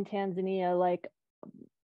uses in Tanzania, like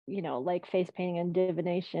face painting and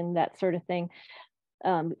divination, that sort of thing.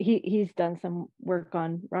 He's done some work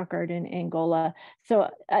on rock art in Angola. So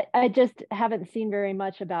I just haven't seen very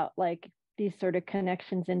much about like these sort of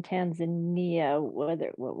connections in Tanzania.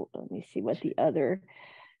 Let me see what the other.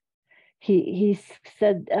 He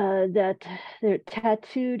said that there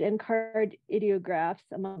tattooed and carved ideographs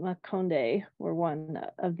among Makonde were one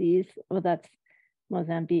of these. Well, that's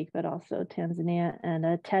Mozambique, but also Tanzania,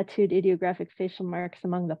 and tattooed ideographic facial marks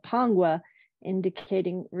among the Pangwa,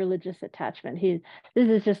 indicating religious attachment. This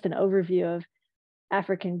is just an overview of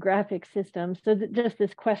African graphic systems. So just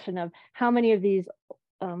this question of how many of these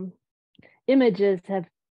images have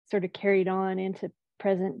sort of carried on into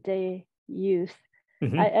present day use.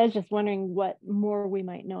 Mm-hmm. I was just wondering what more we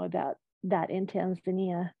might know about that in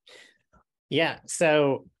Tanzania. Yeah,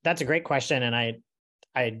 so that's a great question. And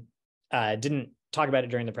I didn't talk about it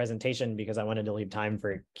during the presentation because I wanted to leave time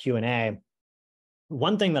for Q&A.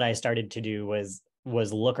 One thing that I started to do was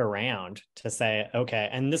was look around to say, okay,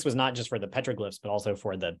 and this was not just for the petroglyphs, but also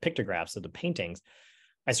for the pictographs of the paintings.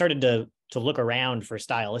 I started to look around for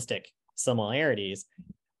stylistic similarities.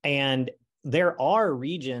 And there are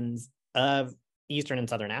regions of Eastern and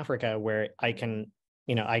Southern Africa where I can,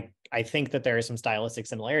 I think that there are some stylistic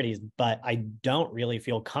similarities, but I don't really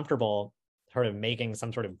feel comfortable sort of making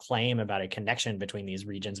some sort of claim about a connection between these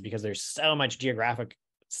regions because there's so much geographic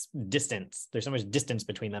distance. There's so much distance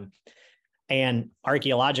between them. And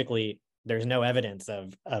archaeologically, there's no evidence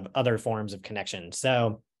of other forms of connection.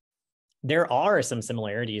 So there are some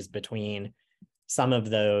similarities between some of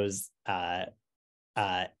those,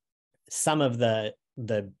 some of the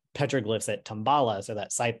petroglyphs at Tambala, so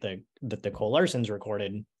that site that the Cole Larsons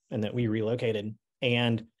recorded and that we relocated,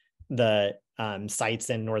 and the sites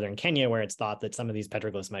in northern Kenya where it's thought that some of these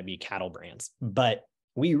petroglyphs might be cattle brands. But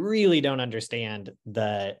we really don't understand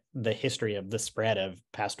the history of the spread of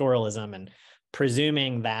pastoralism, and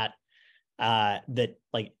presuming that that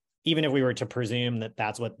like even if we were to presume that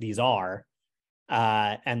that's what these are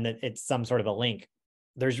and that it's some sort of a link,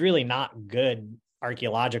 there's really not good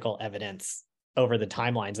archaeological evidence over the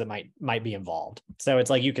timelines that might be involved. So it's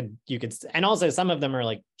like you could, and also some of them are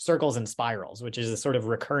like circles and spirals, which is a sort of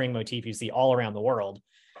recurring motif you see all around the world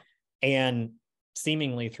and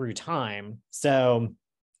seemingly through time. So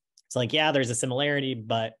it's like, yeah, there's a similarity,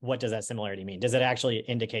 but what does that similarity mean? Does it actually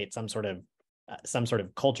indicate some sort of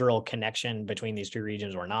cultural connection between these two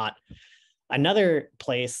regions or not? Another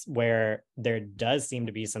place where there does seem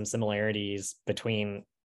to be some similarities between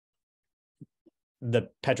the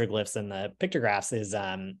petroglyphs and the pictographs is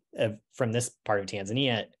from this part of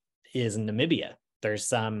Tanzania is Namibia. There's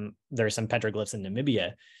some petroglyphs in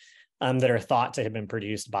Namibia that are thought to have been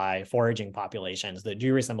produced by foraging populations that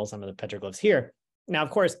do resemble some of the petroglyphs here. Now,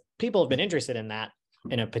 of course, people have been interested in that,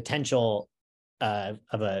 in a potential of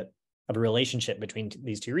a relationship between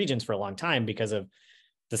these two regions for a long time because of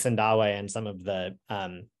the Sandawe and some of the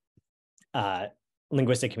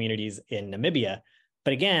linguistic communities in Namibia.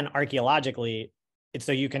 But again, archaeologically, it's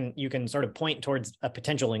so you can sort of point towards a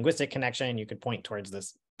potential linguistic connection. You could point towards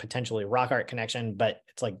this potentially rock art connection, but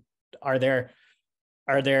it's like,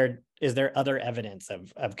 is there other evidence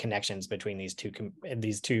of connections between these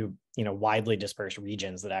two widely dispersed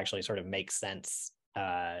regions that actually sort of make sense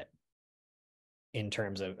in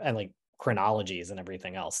terms of, and like chronologies and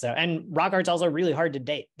everything else. So, and rock art's also really hard to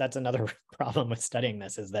date. That's another problem with studying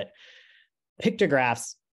this, is that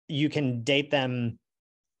pictographs, you can date them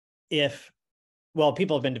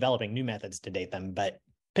people have been developing new methods to date them, but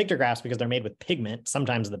pictographs, because they're made with pigment,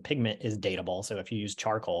 sometimes the pigment is datable. So if you use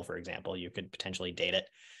charcoal, for example, you could potentially date it.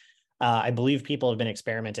 I believe people have been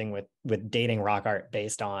experimenting with dating rock art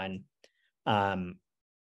based on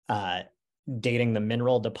dating the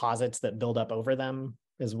mineral deposits that build up over them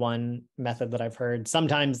is one method that I've heard.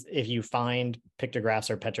 Sometimes if you find pictographs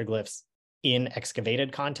or petroglyphs in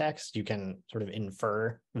excavated context, you can sort of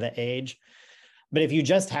infer the age. But if you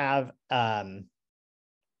just have a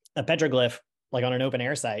petroglyph like on an open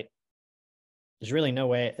air site, there's really no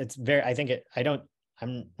way.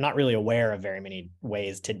 I'm not really aware of very many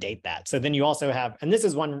ways to date that. So then you also have, and this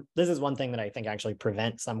is one thing that I think actually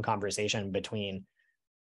prevents some conversation between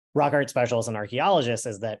rock art specialists and archaeologists,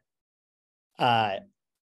 is that I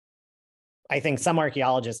think some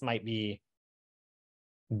archaeologists might be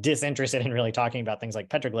disinterested in really talking about things like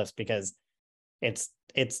petroglyphs because it's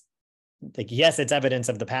like, yes, it's evidence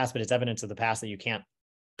of the past, but it's evidence of the past that you can't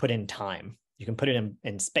put in time. You can put it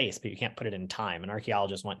in space, but you can't put it in time. And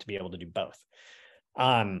archaeologists want to be able to do both.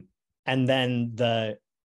 And then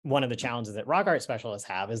one of the challenges that rock art specialists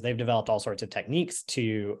have is they've developed all sorts of techniques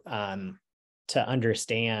to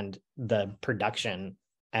understand the production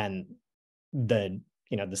and the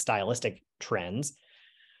stylistic trends.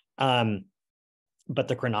 But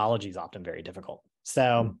the chronology is often very difficult.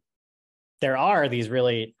 So there are these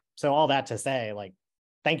so all that to say, like,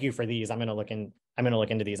 thank you for these. I'm going to look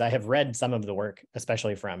into these. I have read some of the work,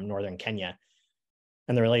 especially from northern Kenya,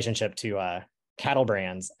 and the relationship to cattle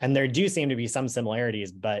brands. And there do seem to be some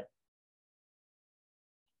similarities, but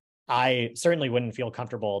I certainly wouldn't feel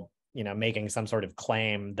comfortable, making some sort of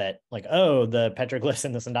claim that like, oh, the petroglyphs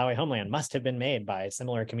in the Sandawe homeland must have been made by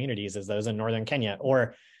similar communities as those in northern Kenya,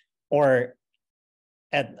 or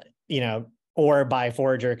by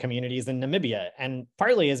forager communities in Namibia. And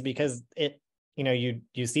partly is because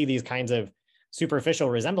you see these kinds of superficial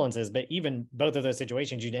resemblances, but even both of those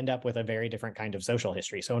situations, you'd end up with a very different kind of social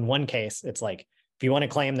history. So in one case, it's like, if you want to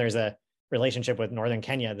claim there's a relationship with northern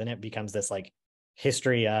Kenya, then it becomes this like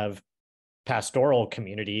history of pastoral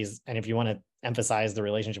communities. And if you want to emphasize the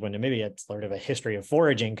relationship with Namibia, it's sort of a history of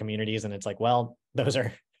foraging communities. And it's like, well, those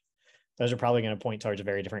are those are probably going to point towards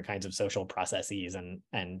very different kinds of social processes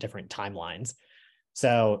and different timelines.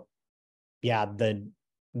 So yeah,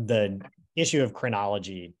 the issue of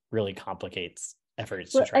chronology really complicates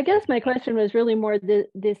efforts to try. I guess my question was really more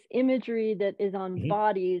this imagery that is on Mhm.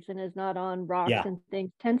 bodies and is not on rocks Yeah. and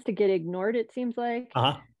things tends to get ignored, it seems like.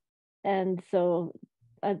 Uh-huh. And so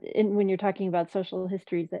when you're talking about social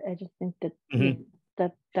histories, I just think that Mhm.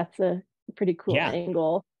 that's a pretty cool Yeah.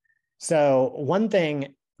 angle. So one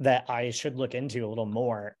thing that I should look into a little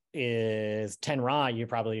more is Tenra, you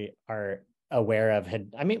probably are aware of,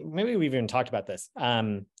 maybe we've even talked about this.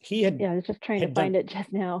 He had I was just trying to find it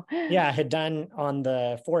just now. Yeah, had done on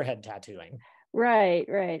the forehead tattooing. Right.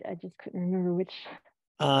 I just couldn't remember which.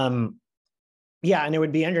 Yeah, and it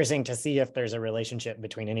would be interesting to see if there's a relationship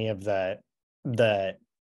between any of the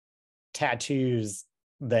tattoos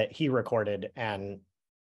that he recorded and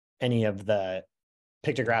any of the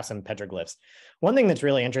pictographs and petroglyphs. One thing that's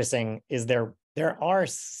really interesting is there are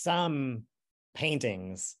some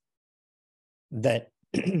paintings that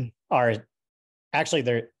are actually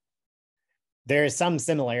there is some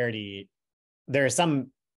similarity. There is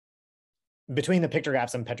some between the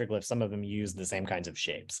pictographs and petroglyphs. Some of them use the same kinds of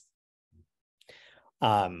shapes.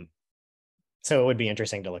 So it would be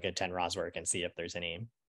interesting to look at Tenra's work and see if there's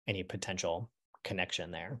any potential connection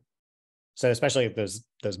there. So especially those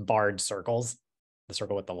barred circles, the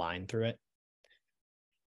circle with the line through it,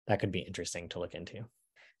 that could be interesting to look into.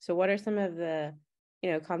 So what are some of the,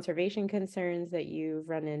 conservation concerns that you've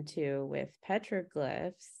run into with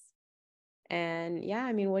petroglyphs? And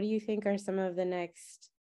what do you think are some of the next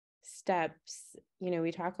steps?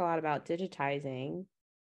 We talk a lot about digitizing,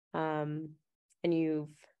 and you've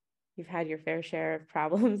had your fair share of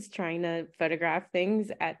problems trying to photograph things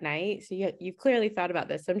at night. So you've clearly thought about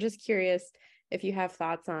this. So I'm just curious if you have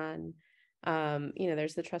thoughts on,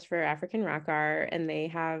 there's the Trust for African Rock Art, and they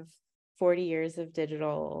have 40 years of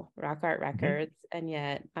digital rock art records. Mm-hmm. And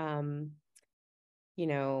yet,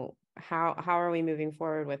 how are we moving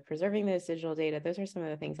forward with preserving this digital data? Those are some of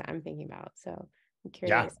the things that I'm thinking about. So I'm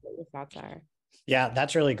curious what your thoughts are. Yeah,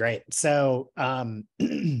 that's really great. So,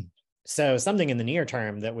 so something in the near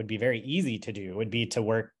term that would be very easy to do would be to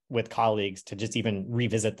work with colleagues to just even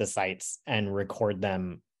revisit the sites and record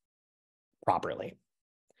them properly.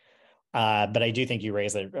 But I do think you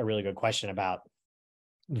raise a really good question about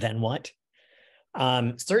then what?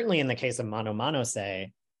 Certainly in the case of Mano Mano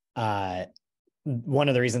Say, one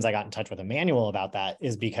of the reasons I got in touch with Emmanuel about that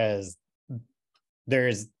is because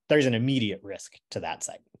there's an immediate risk to that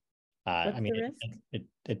site. What's the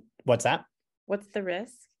risk? What's that? What's the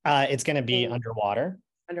risk? It's going to be underwater.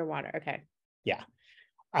 Underwater, okay. Yeah.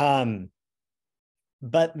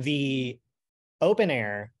 But the open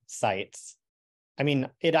air sites,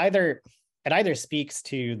 it either speaks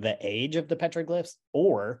to the age of the petroglyphs,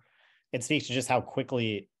 or it speaks to just how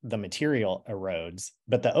quickly the material erodes.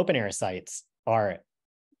 But the open air sites are,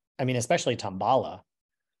 especially Tambala,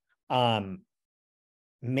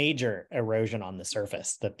 major erosion on the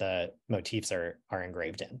surface that the motifs are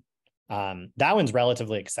engraved in. That one's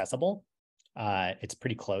relatively accessible. It's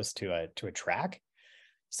pretty close to a track.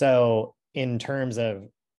 So in terms of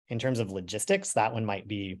logistics, that one might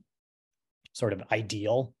be sort of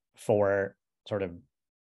ideal for sort of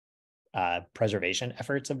preservation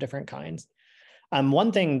efforts of different kinds.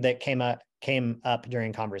 One thing that came up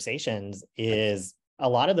during conversations is a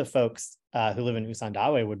lot of the folks who live in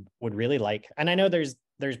Usandawe would really like, and I know there's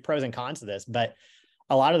pros and cons to this, but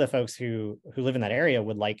a lot of the folks who live in that area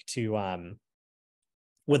would like to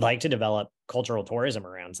develop cultural tourism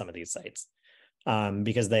around some of these sites,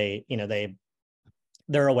 because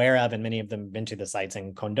they're aware of, and many of them have been to the sites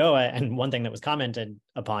in Kondoa. And one thing that was commented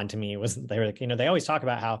upon to me was they were like, they always talk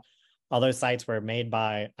about how all those sites were made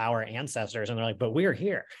by our ancestors, and they're like, but we're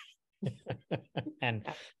here.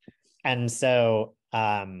 and so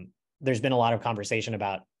there's been a lot of conversation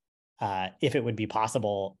about if it would be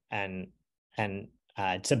possible and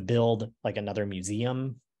to build like another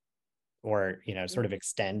museum, or sort of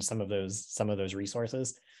extend some of those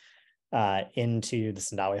resources into the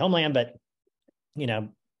Sandawe homeland. But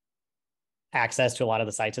access to a lot of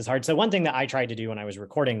the sites is hard. So one thing that I tried to do when I was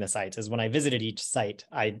recording the sites is when I visited each site,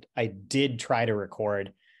 I did try to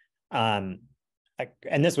record, and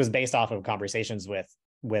this was based off of conversations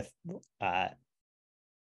with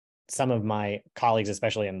some of my colleagues,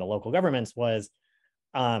 especially in the local governments, was,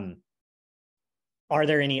 are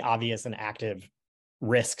there any obvious and active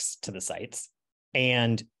risks to the sites?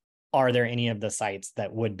 And are there any of the sites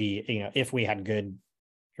that would be, if we had good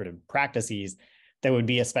sort of practices, that would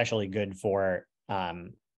be especially good for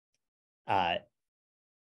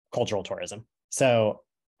cultural tourism? So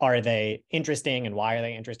are they interesting and why are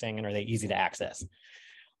they interesting and are they easy to access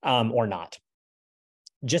or not?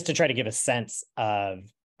 Just to try to give a sense of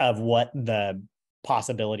what the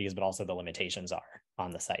possibilities, but also the limitations are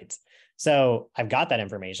on the sites. So I've got that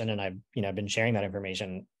information and I've been sharing that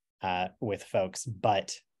information with folks,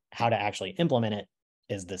 but how to actually implement it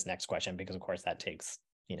is this next question, because of course that takes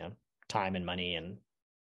time and money and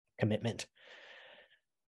commitment.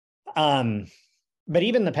 But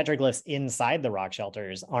even the petroglyphs inside the rock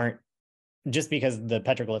shelters aren't, just because the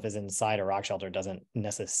petroglyph is inside a rock shelter doesn't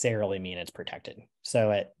necessarily mean it's protected.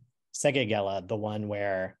 So at Segegela, the one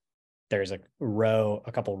where there's a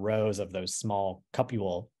couple rows of those small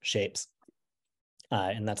cupule shapes,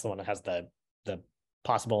 and that's the one that has the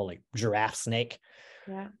possible like giraffe snake.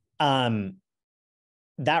 Yeah.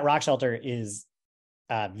 That rock shelter is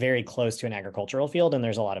very close to an agricultural field, and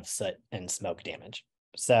there's a lot of soot and smoke damage.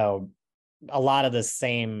 So a lot of the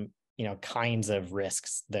same, kinds of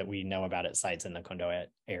risks that we know about at sites in the Kondoa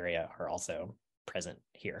area are also present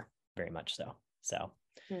here, very much so. So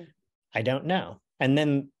I don't know. And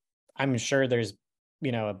then I'm sure there's,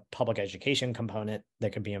 a public education component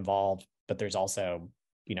that could be involved, but there's also,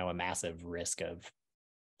 a massive risk of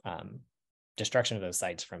destruction of those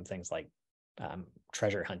sites from things like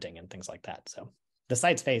treasure hunting and things like that. So the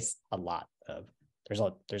sites face a lot of,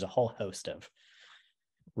 there's a whole host of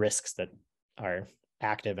risks that are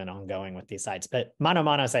active and ongoing with these sites, but Mano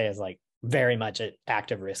Mano say is like very much at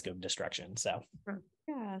active risk of destruction. So,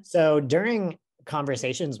 So during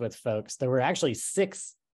conversations with folks, there were actually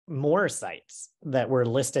 6 more sites that were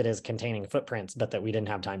listed as containing footprints, but that we didn't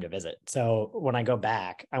have time to visit. So when I go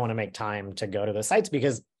back, I want to make time to go to the sites,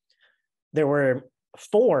 because there were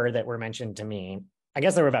 4 that were mentioned to me. I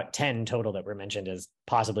guess there were about 10 total that were mentioned as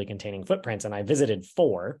possibly containing footprints, and I visited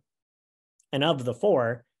 4. And of the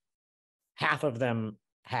 4, half of them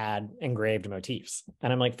had engraved motifs.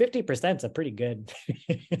 And I'm like, 50% is a pretty good,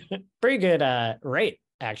 rate,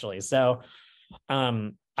 actually. So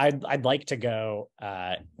I'd like to go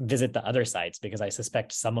visit the other sites, because I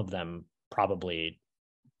suspect some of them probably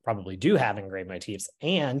do have engraved motifs.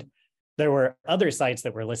 And there were other sites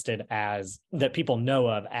that were listed as, that people know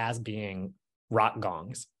of as being rock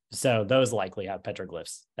gongs. So those likely have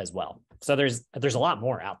petroglyphs as well. So there's a lot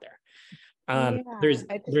more out there.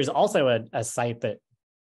 There's also a site that,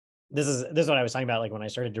 this is what I was talking about, like when I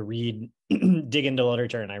started to dig into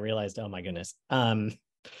literature, and I realized, oh my goodness,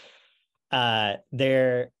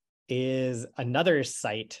 there is another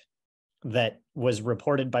site that was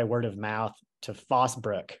reported by word of mouth to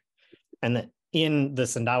Fossbrook, and that in the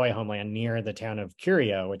Sandawe homeland near the town of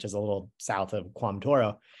Curio, which is a little south of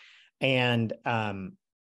Kwamtoro, and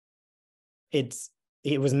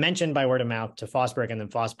it was mentioned by word of mouth to Fossbrook, and then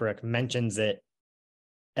Fossbrook mentions it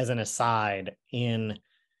as an aside in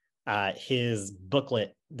his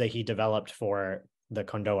booklet that he developed for the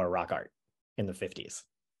Kondoa rock art in the 50s,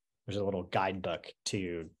 which is a little guidebook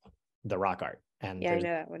to the rock art. And I know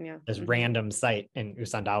that one, yeah. This random site in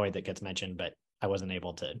Usandawe that gets mentioned, but I wasn't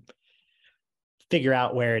able to figure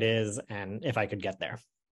out where it is and if I could get there.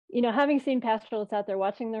 Having seen pastoralists out there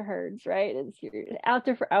watching their herds, right? You're out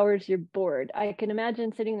there for hours, you're bored. I can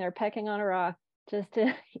imagine sitting there pecking on a rock just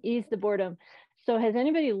to ease the boredom. So has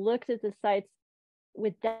anybody looked at the sites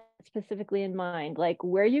with that specifically in mind, like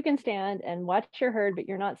where you can stand and watch your herd, but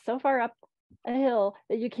you're not so far up a hill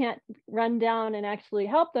that you can't run down and actually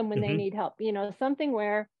help them when they need help? Something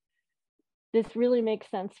where this really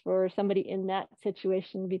makes sense for somebody in that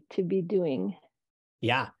situation to be doing.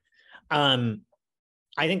 Yeah.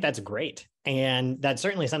 I think that's great. And that's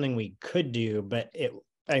certainly something we could do, but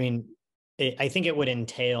I think it would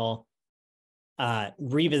entail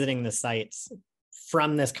revisiting the sites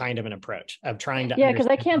from this kind of an approach of trying to because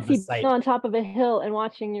I can't see on top of a hill and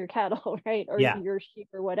watching your cattle, right? Or your sheep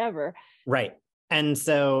or whatever. Right. And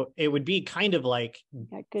so it would be kind of like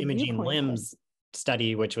Imogene Lim's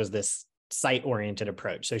study, which was this site-oriented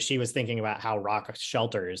approach. So she was thinking about how rock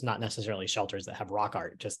shelters, not necessarily shelters that have rock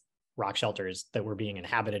art, just rock shelters that were being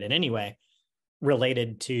inhabited in any way,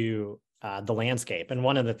 related to the landscape. And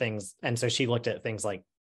one of the things, and so she looked at things like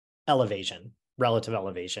elevation, relative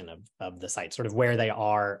elevation of the site, sort of where they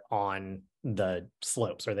are on the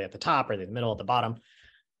slopes. Are they at the top? Are they in the middle, at the bottom?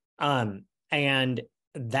 And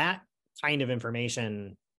that kind of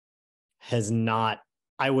information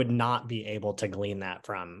I would not be able to glean that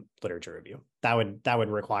from literature review. That would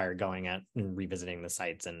require going out and revisiting the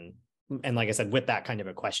sites and like I said, with that kind of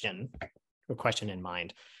a question in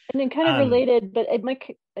mind. And then kind of related, but it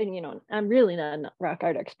might, I'm really not a rock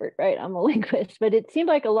art expert, right? I'm a linguist, but it seemed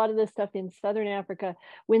like a lot of this stuff in Southern Africa,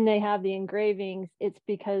 when they have the engravings, it's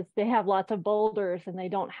because they have lots of boulders and they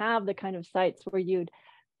don't have the kind of sites where you'd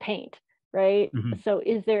paint, right? Mm-hmm. So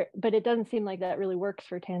but it doesn't seem like that really works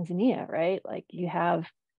for Tanzania, right? Like you have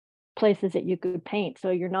places that you could paint.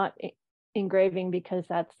 So you're not engraving because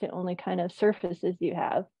that's the only kind of surfaces you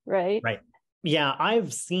have, right? Right. Yeah, I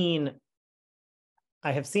have seen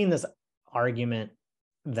this argument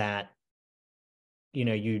that,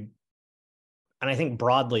 and I think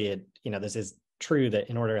broadly this is true, that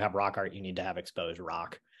in order to have rock art, you need to have exposed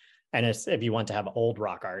rock. And if you want to have old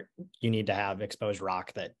rock art, you need to have exposed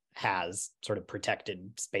rock that has sort of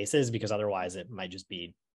protected spaces, because otherwise it might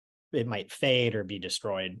fade or be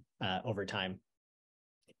destroyed over time.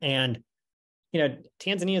 And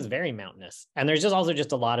Tanzania is very mountainous, and there's also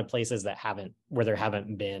a lot of places where there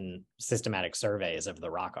haven't been systematic surveys of the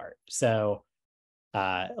rock art. So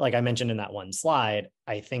like I mentioned in that one slide,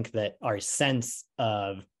 I think that our sense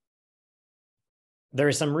of there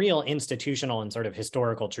are some real institutional and sort of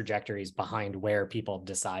historical trajectories behind where people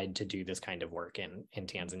decide to do this kind of work in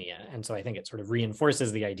Tanzania. And so I think it sort of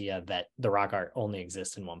reinforces the idea that the rock art only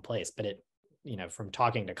exists in one place. But from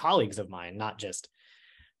talking to colleagues of mine, not just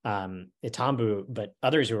Itambu, but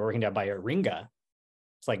others who are working down by Iringa,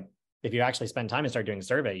 it's like, if you actually spend time and start doing a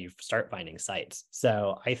survey, you start finding sites.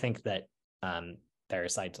 So I think that there are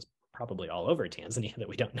sites probably all over Tanzania that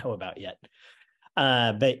we don't know about yet.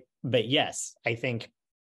 But yes, I think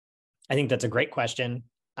that's a great question.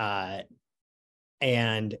 But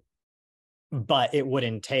it would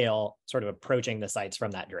entail sort of approaching the sites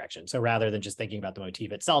from that direction. So rather than just thinking about the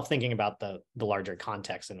motif itself, thinking about the larger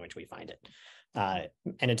context in which we find it.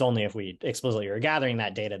 And it's only if we explicitly are gathering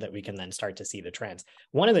that data that we can then start to see the trends.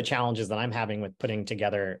 One of the challenges that I'm having with putting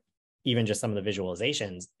together even just some of the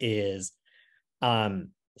visualizations is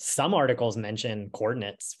some articles mention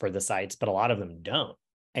coordinates for the sites, but a lot of them don't.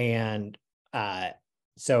 And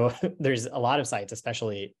so there's a lot of sites,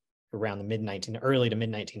 especially around the early to mid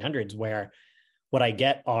 1900s, where what I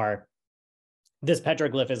get are, this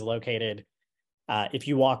petroglyph is located, if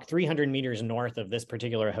you walk 300 meters north of this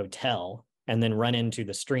particular hotel and then run into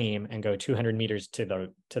the stream and go 200 meters to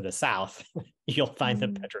the south, you'll find the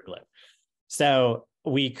petroglyph. So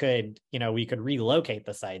we could relocate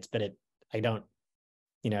the sites, but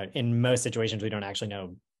in most situations, we don't actually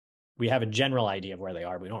know. We have a general idea of where they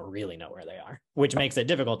are. We don't really know where they are, which makes it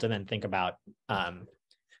difficult to then think about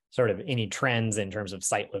sort of any trends in terms of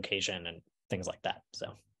site location and things like that.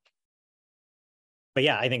 So, but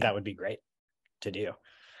yeah, I think that would be great to do.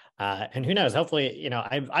 And who knows, hopefully,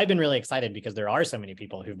 I've been really excited because there are so many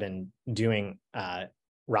people who've been doing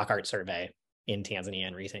rock art survey in Tanzania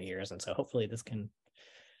in recent years. And so hopefully this can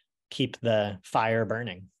keep the fire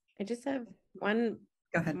burning. I just have one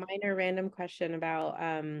minor random question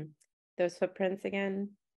about those footprints again.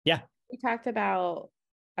 Yeah. We talked about,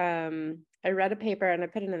 I read a paper and I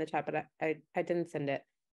put it in the chat, but I didn't send it.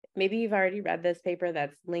 Maybe you've already read this paper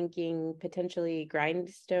that's linking potentially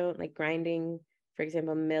grindstone, like grinding, for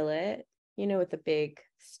example, millet, with the big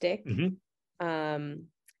stick. Mm-hmm.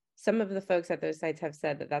 Some of the folks at those sites have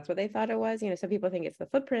said that that's what they thought it was. Some people think it's the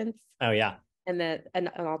footprints. Oh, yeah. And that an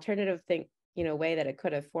alternative thing, way that it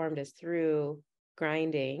could have formed is through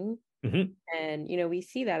grinding. Mm-hmm. And, we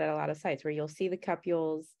see that at a lot of sites where you'll see the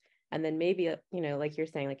cupules and then maybe, like you're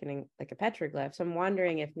saying, like a petroglyph. So I'm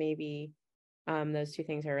wondering if maybe those two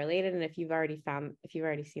things are related, and if you've already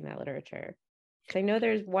seen that literature. Because I know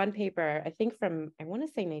there's one paper, I think from, I want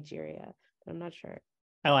to say Nigeria, but I'm not sure.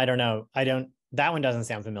 Oh, I don't know. That one doesn't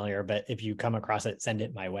sound familiar, but if you come across it, send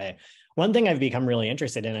it my way. One thing I've become really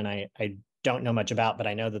interested in, and I don't know much about, but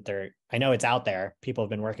I know it's out there, people have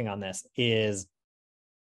been working on this,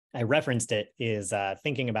 I referenced it, is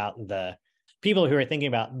thinking about the people who are thinking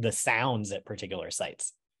about the sounds at particular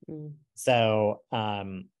sites. So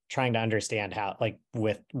trying to understand how, like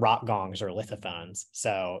with rock gongs or lithophones.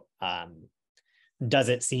 So does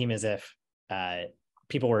it seem as if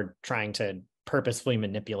people were trying to purposefully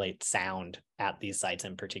manipulate sound at these sites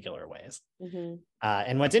in particular ways? Mm-hmm.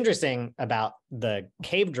 And what's interesting about the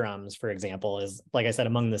cave drums, for example, is, like I said,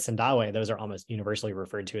 among the Sandawe, those are almost universally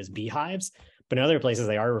referred to as beehives, but in other places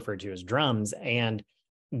they are referred to as drums. And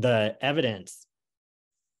the evidence,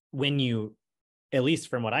 at least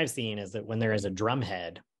from what I've seen, is that when there is a drum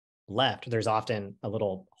head left, there's often a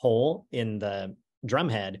little hole in the drum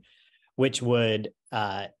head, which would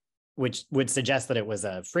suggest that it was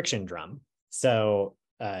a friction drum. So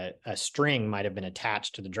a string might have been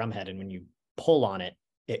attached to the drum head, and when you pull on it,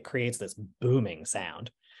 it creates this booming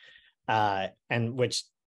sound. And which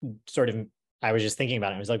sort of, I was just thinking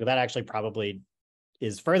about it. I was like, well, that actually probably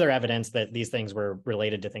is further evidence that these things were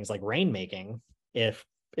related to things like rainmaking, if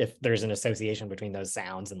there's an association between those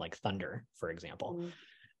sounds and like thunder, for example.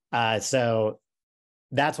 So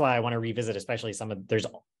that's why I want to revisit, especially there's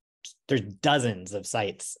there's dozens of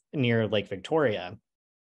sites near Lake Victoria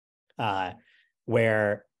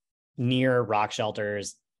where near rock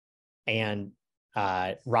shelters and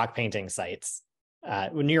rock painting sites,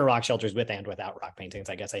 near rock shelters with and without rock paintings,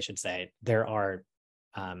 I guess I should say, there are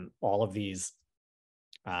all of these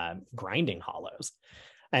grinding hollows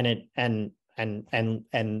and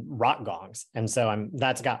rock gongs. And so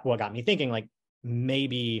that's what got me thinking, like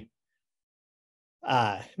maybe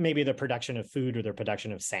the production of food or the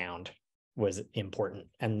production of sound was important,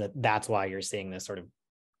 and that's why you're seeing this sort of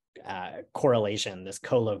correlation, this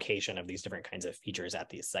co-location of these different kinds of features at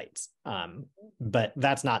these sites. But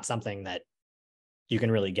that's not something that you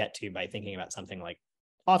can really get to by thinking about something like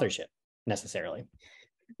authorship necessarily.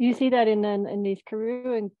 You see that in these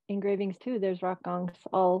Karoo engravings too. There's rock gongs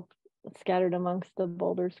all scattered amongst the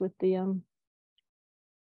boulders with the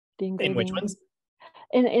engraving. In which ones?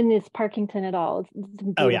 In this Parkington et al. It's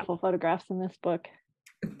beautiful photographs in this book.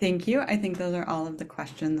 Thank you. I think those are all of the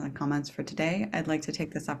questions and comments for today. I'd like to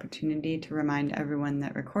take this opportunity to remind everyone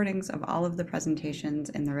that recordings of all of the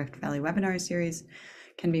presentations in the Rift Valley webinar series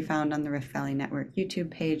can be found on the Rift Valley Network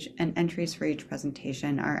YouTube page, and entries for each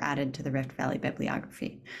presentation are added to the Rift Valley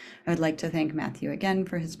bibliography. I would like to thank Matthew again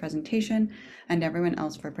for his presentation and everyone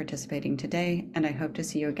else for participating today, and I hope to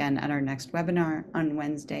see you again at our next webinar on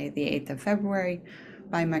Wednesday, the 8th of February,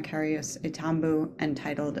 by Macarius Itambu,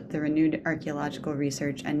 entitled The Renewed Archaeological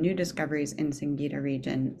Research and New Discoveries in Singida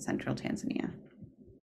Region, Central Tanzania.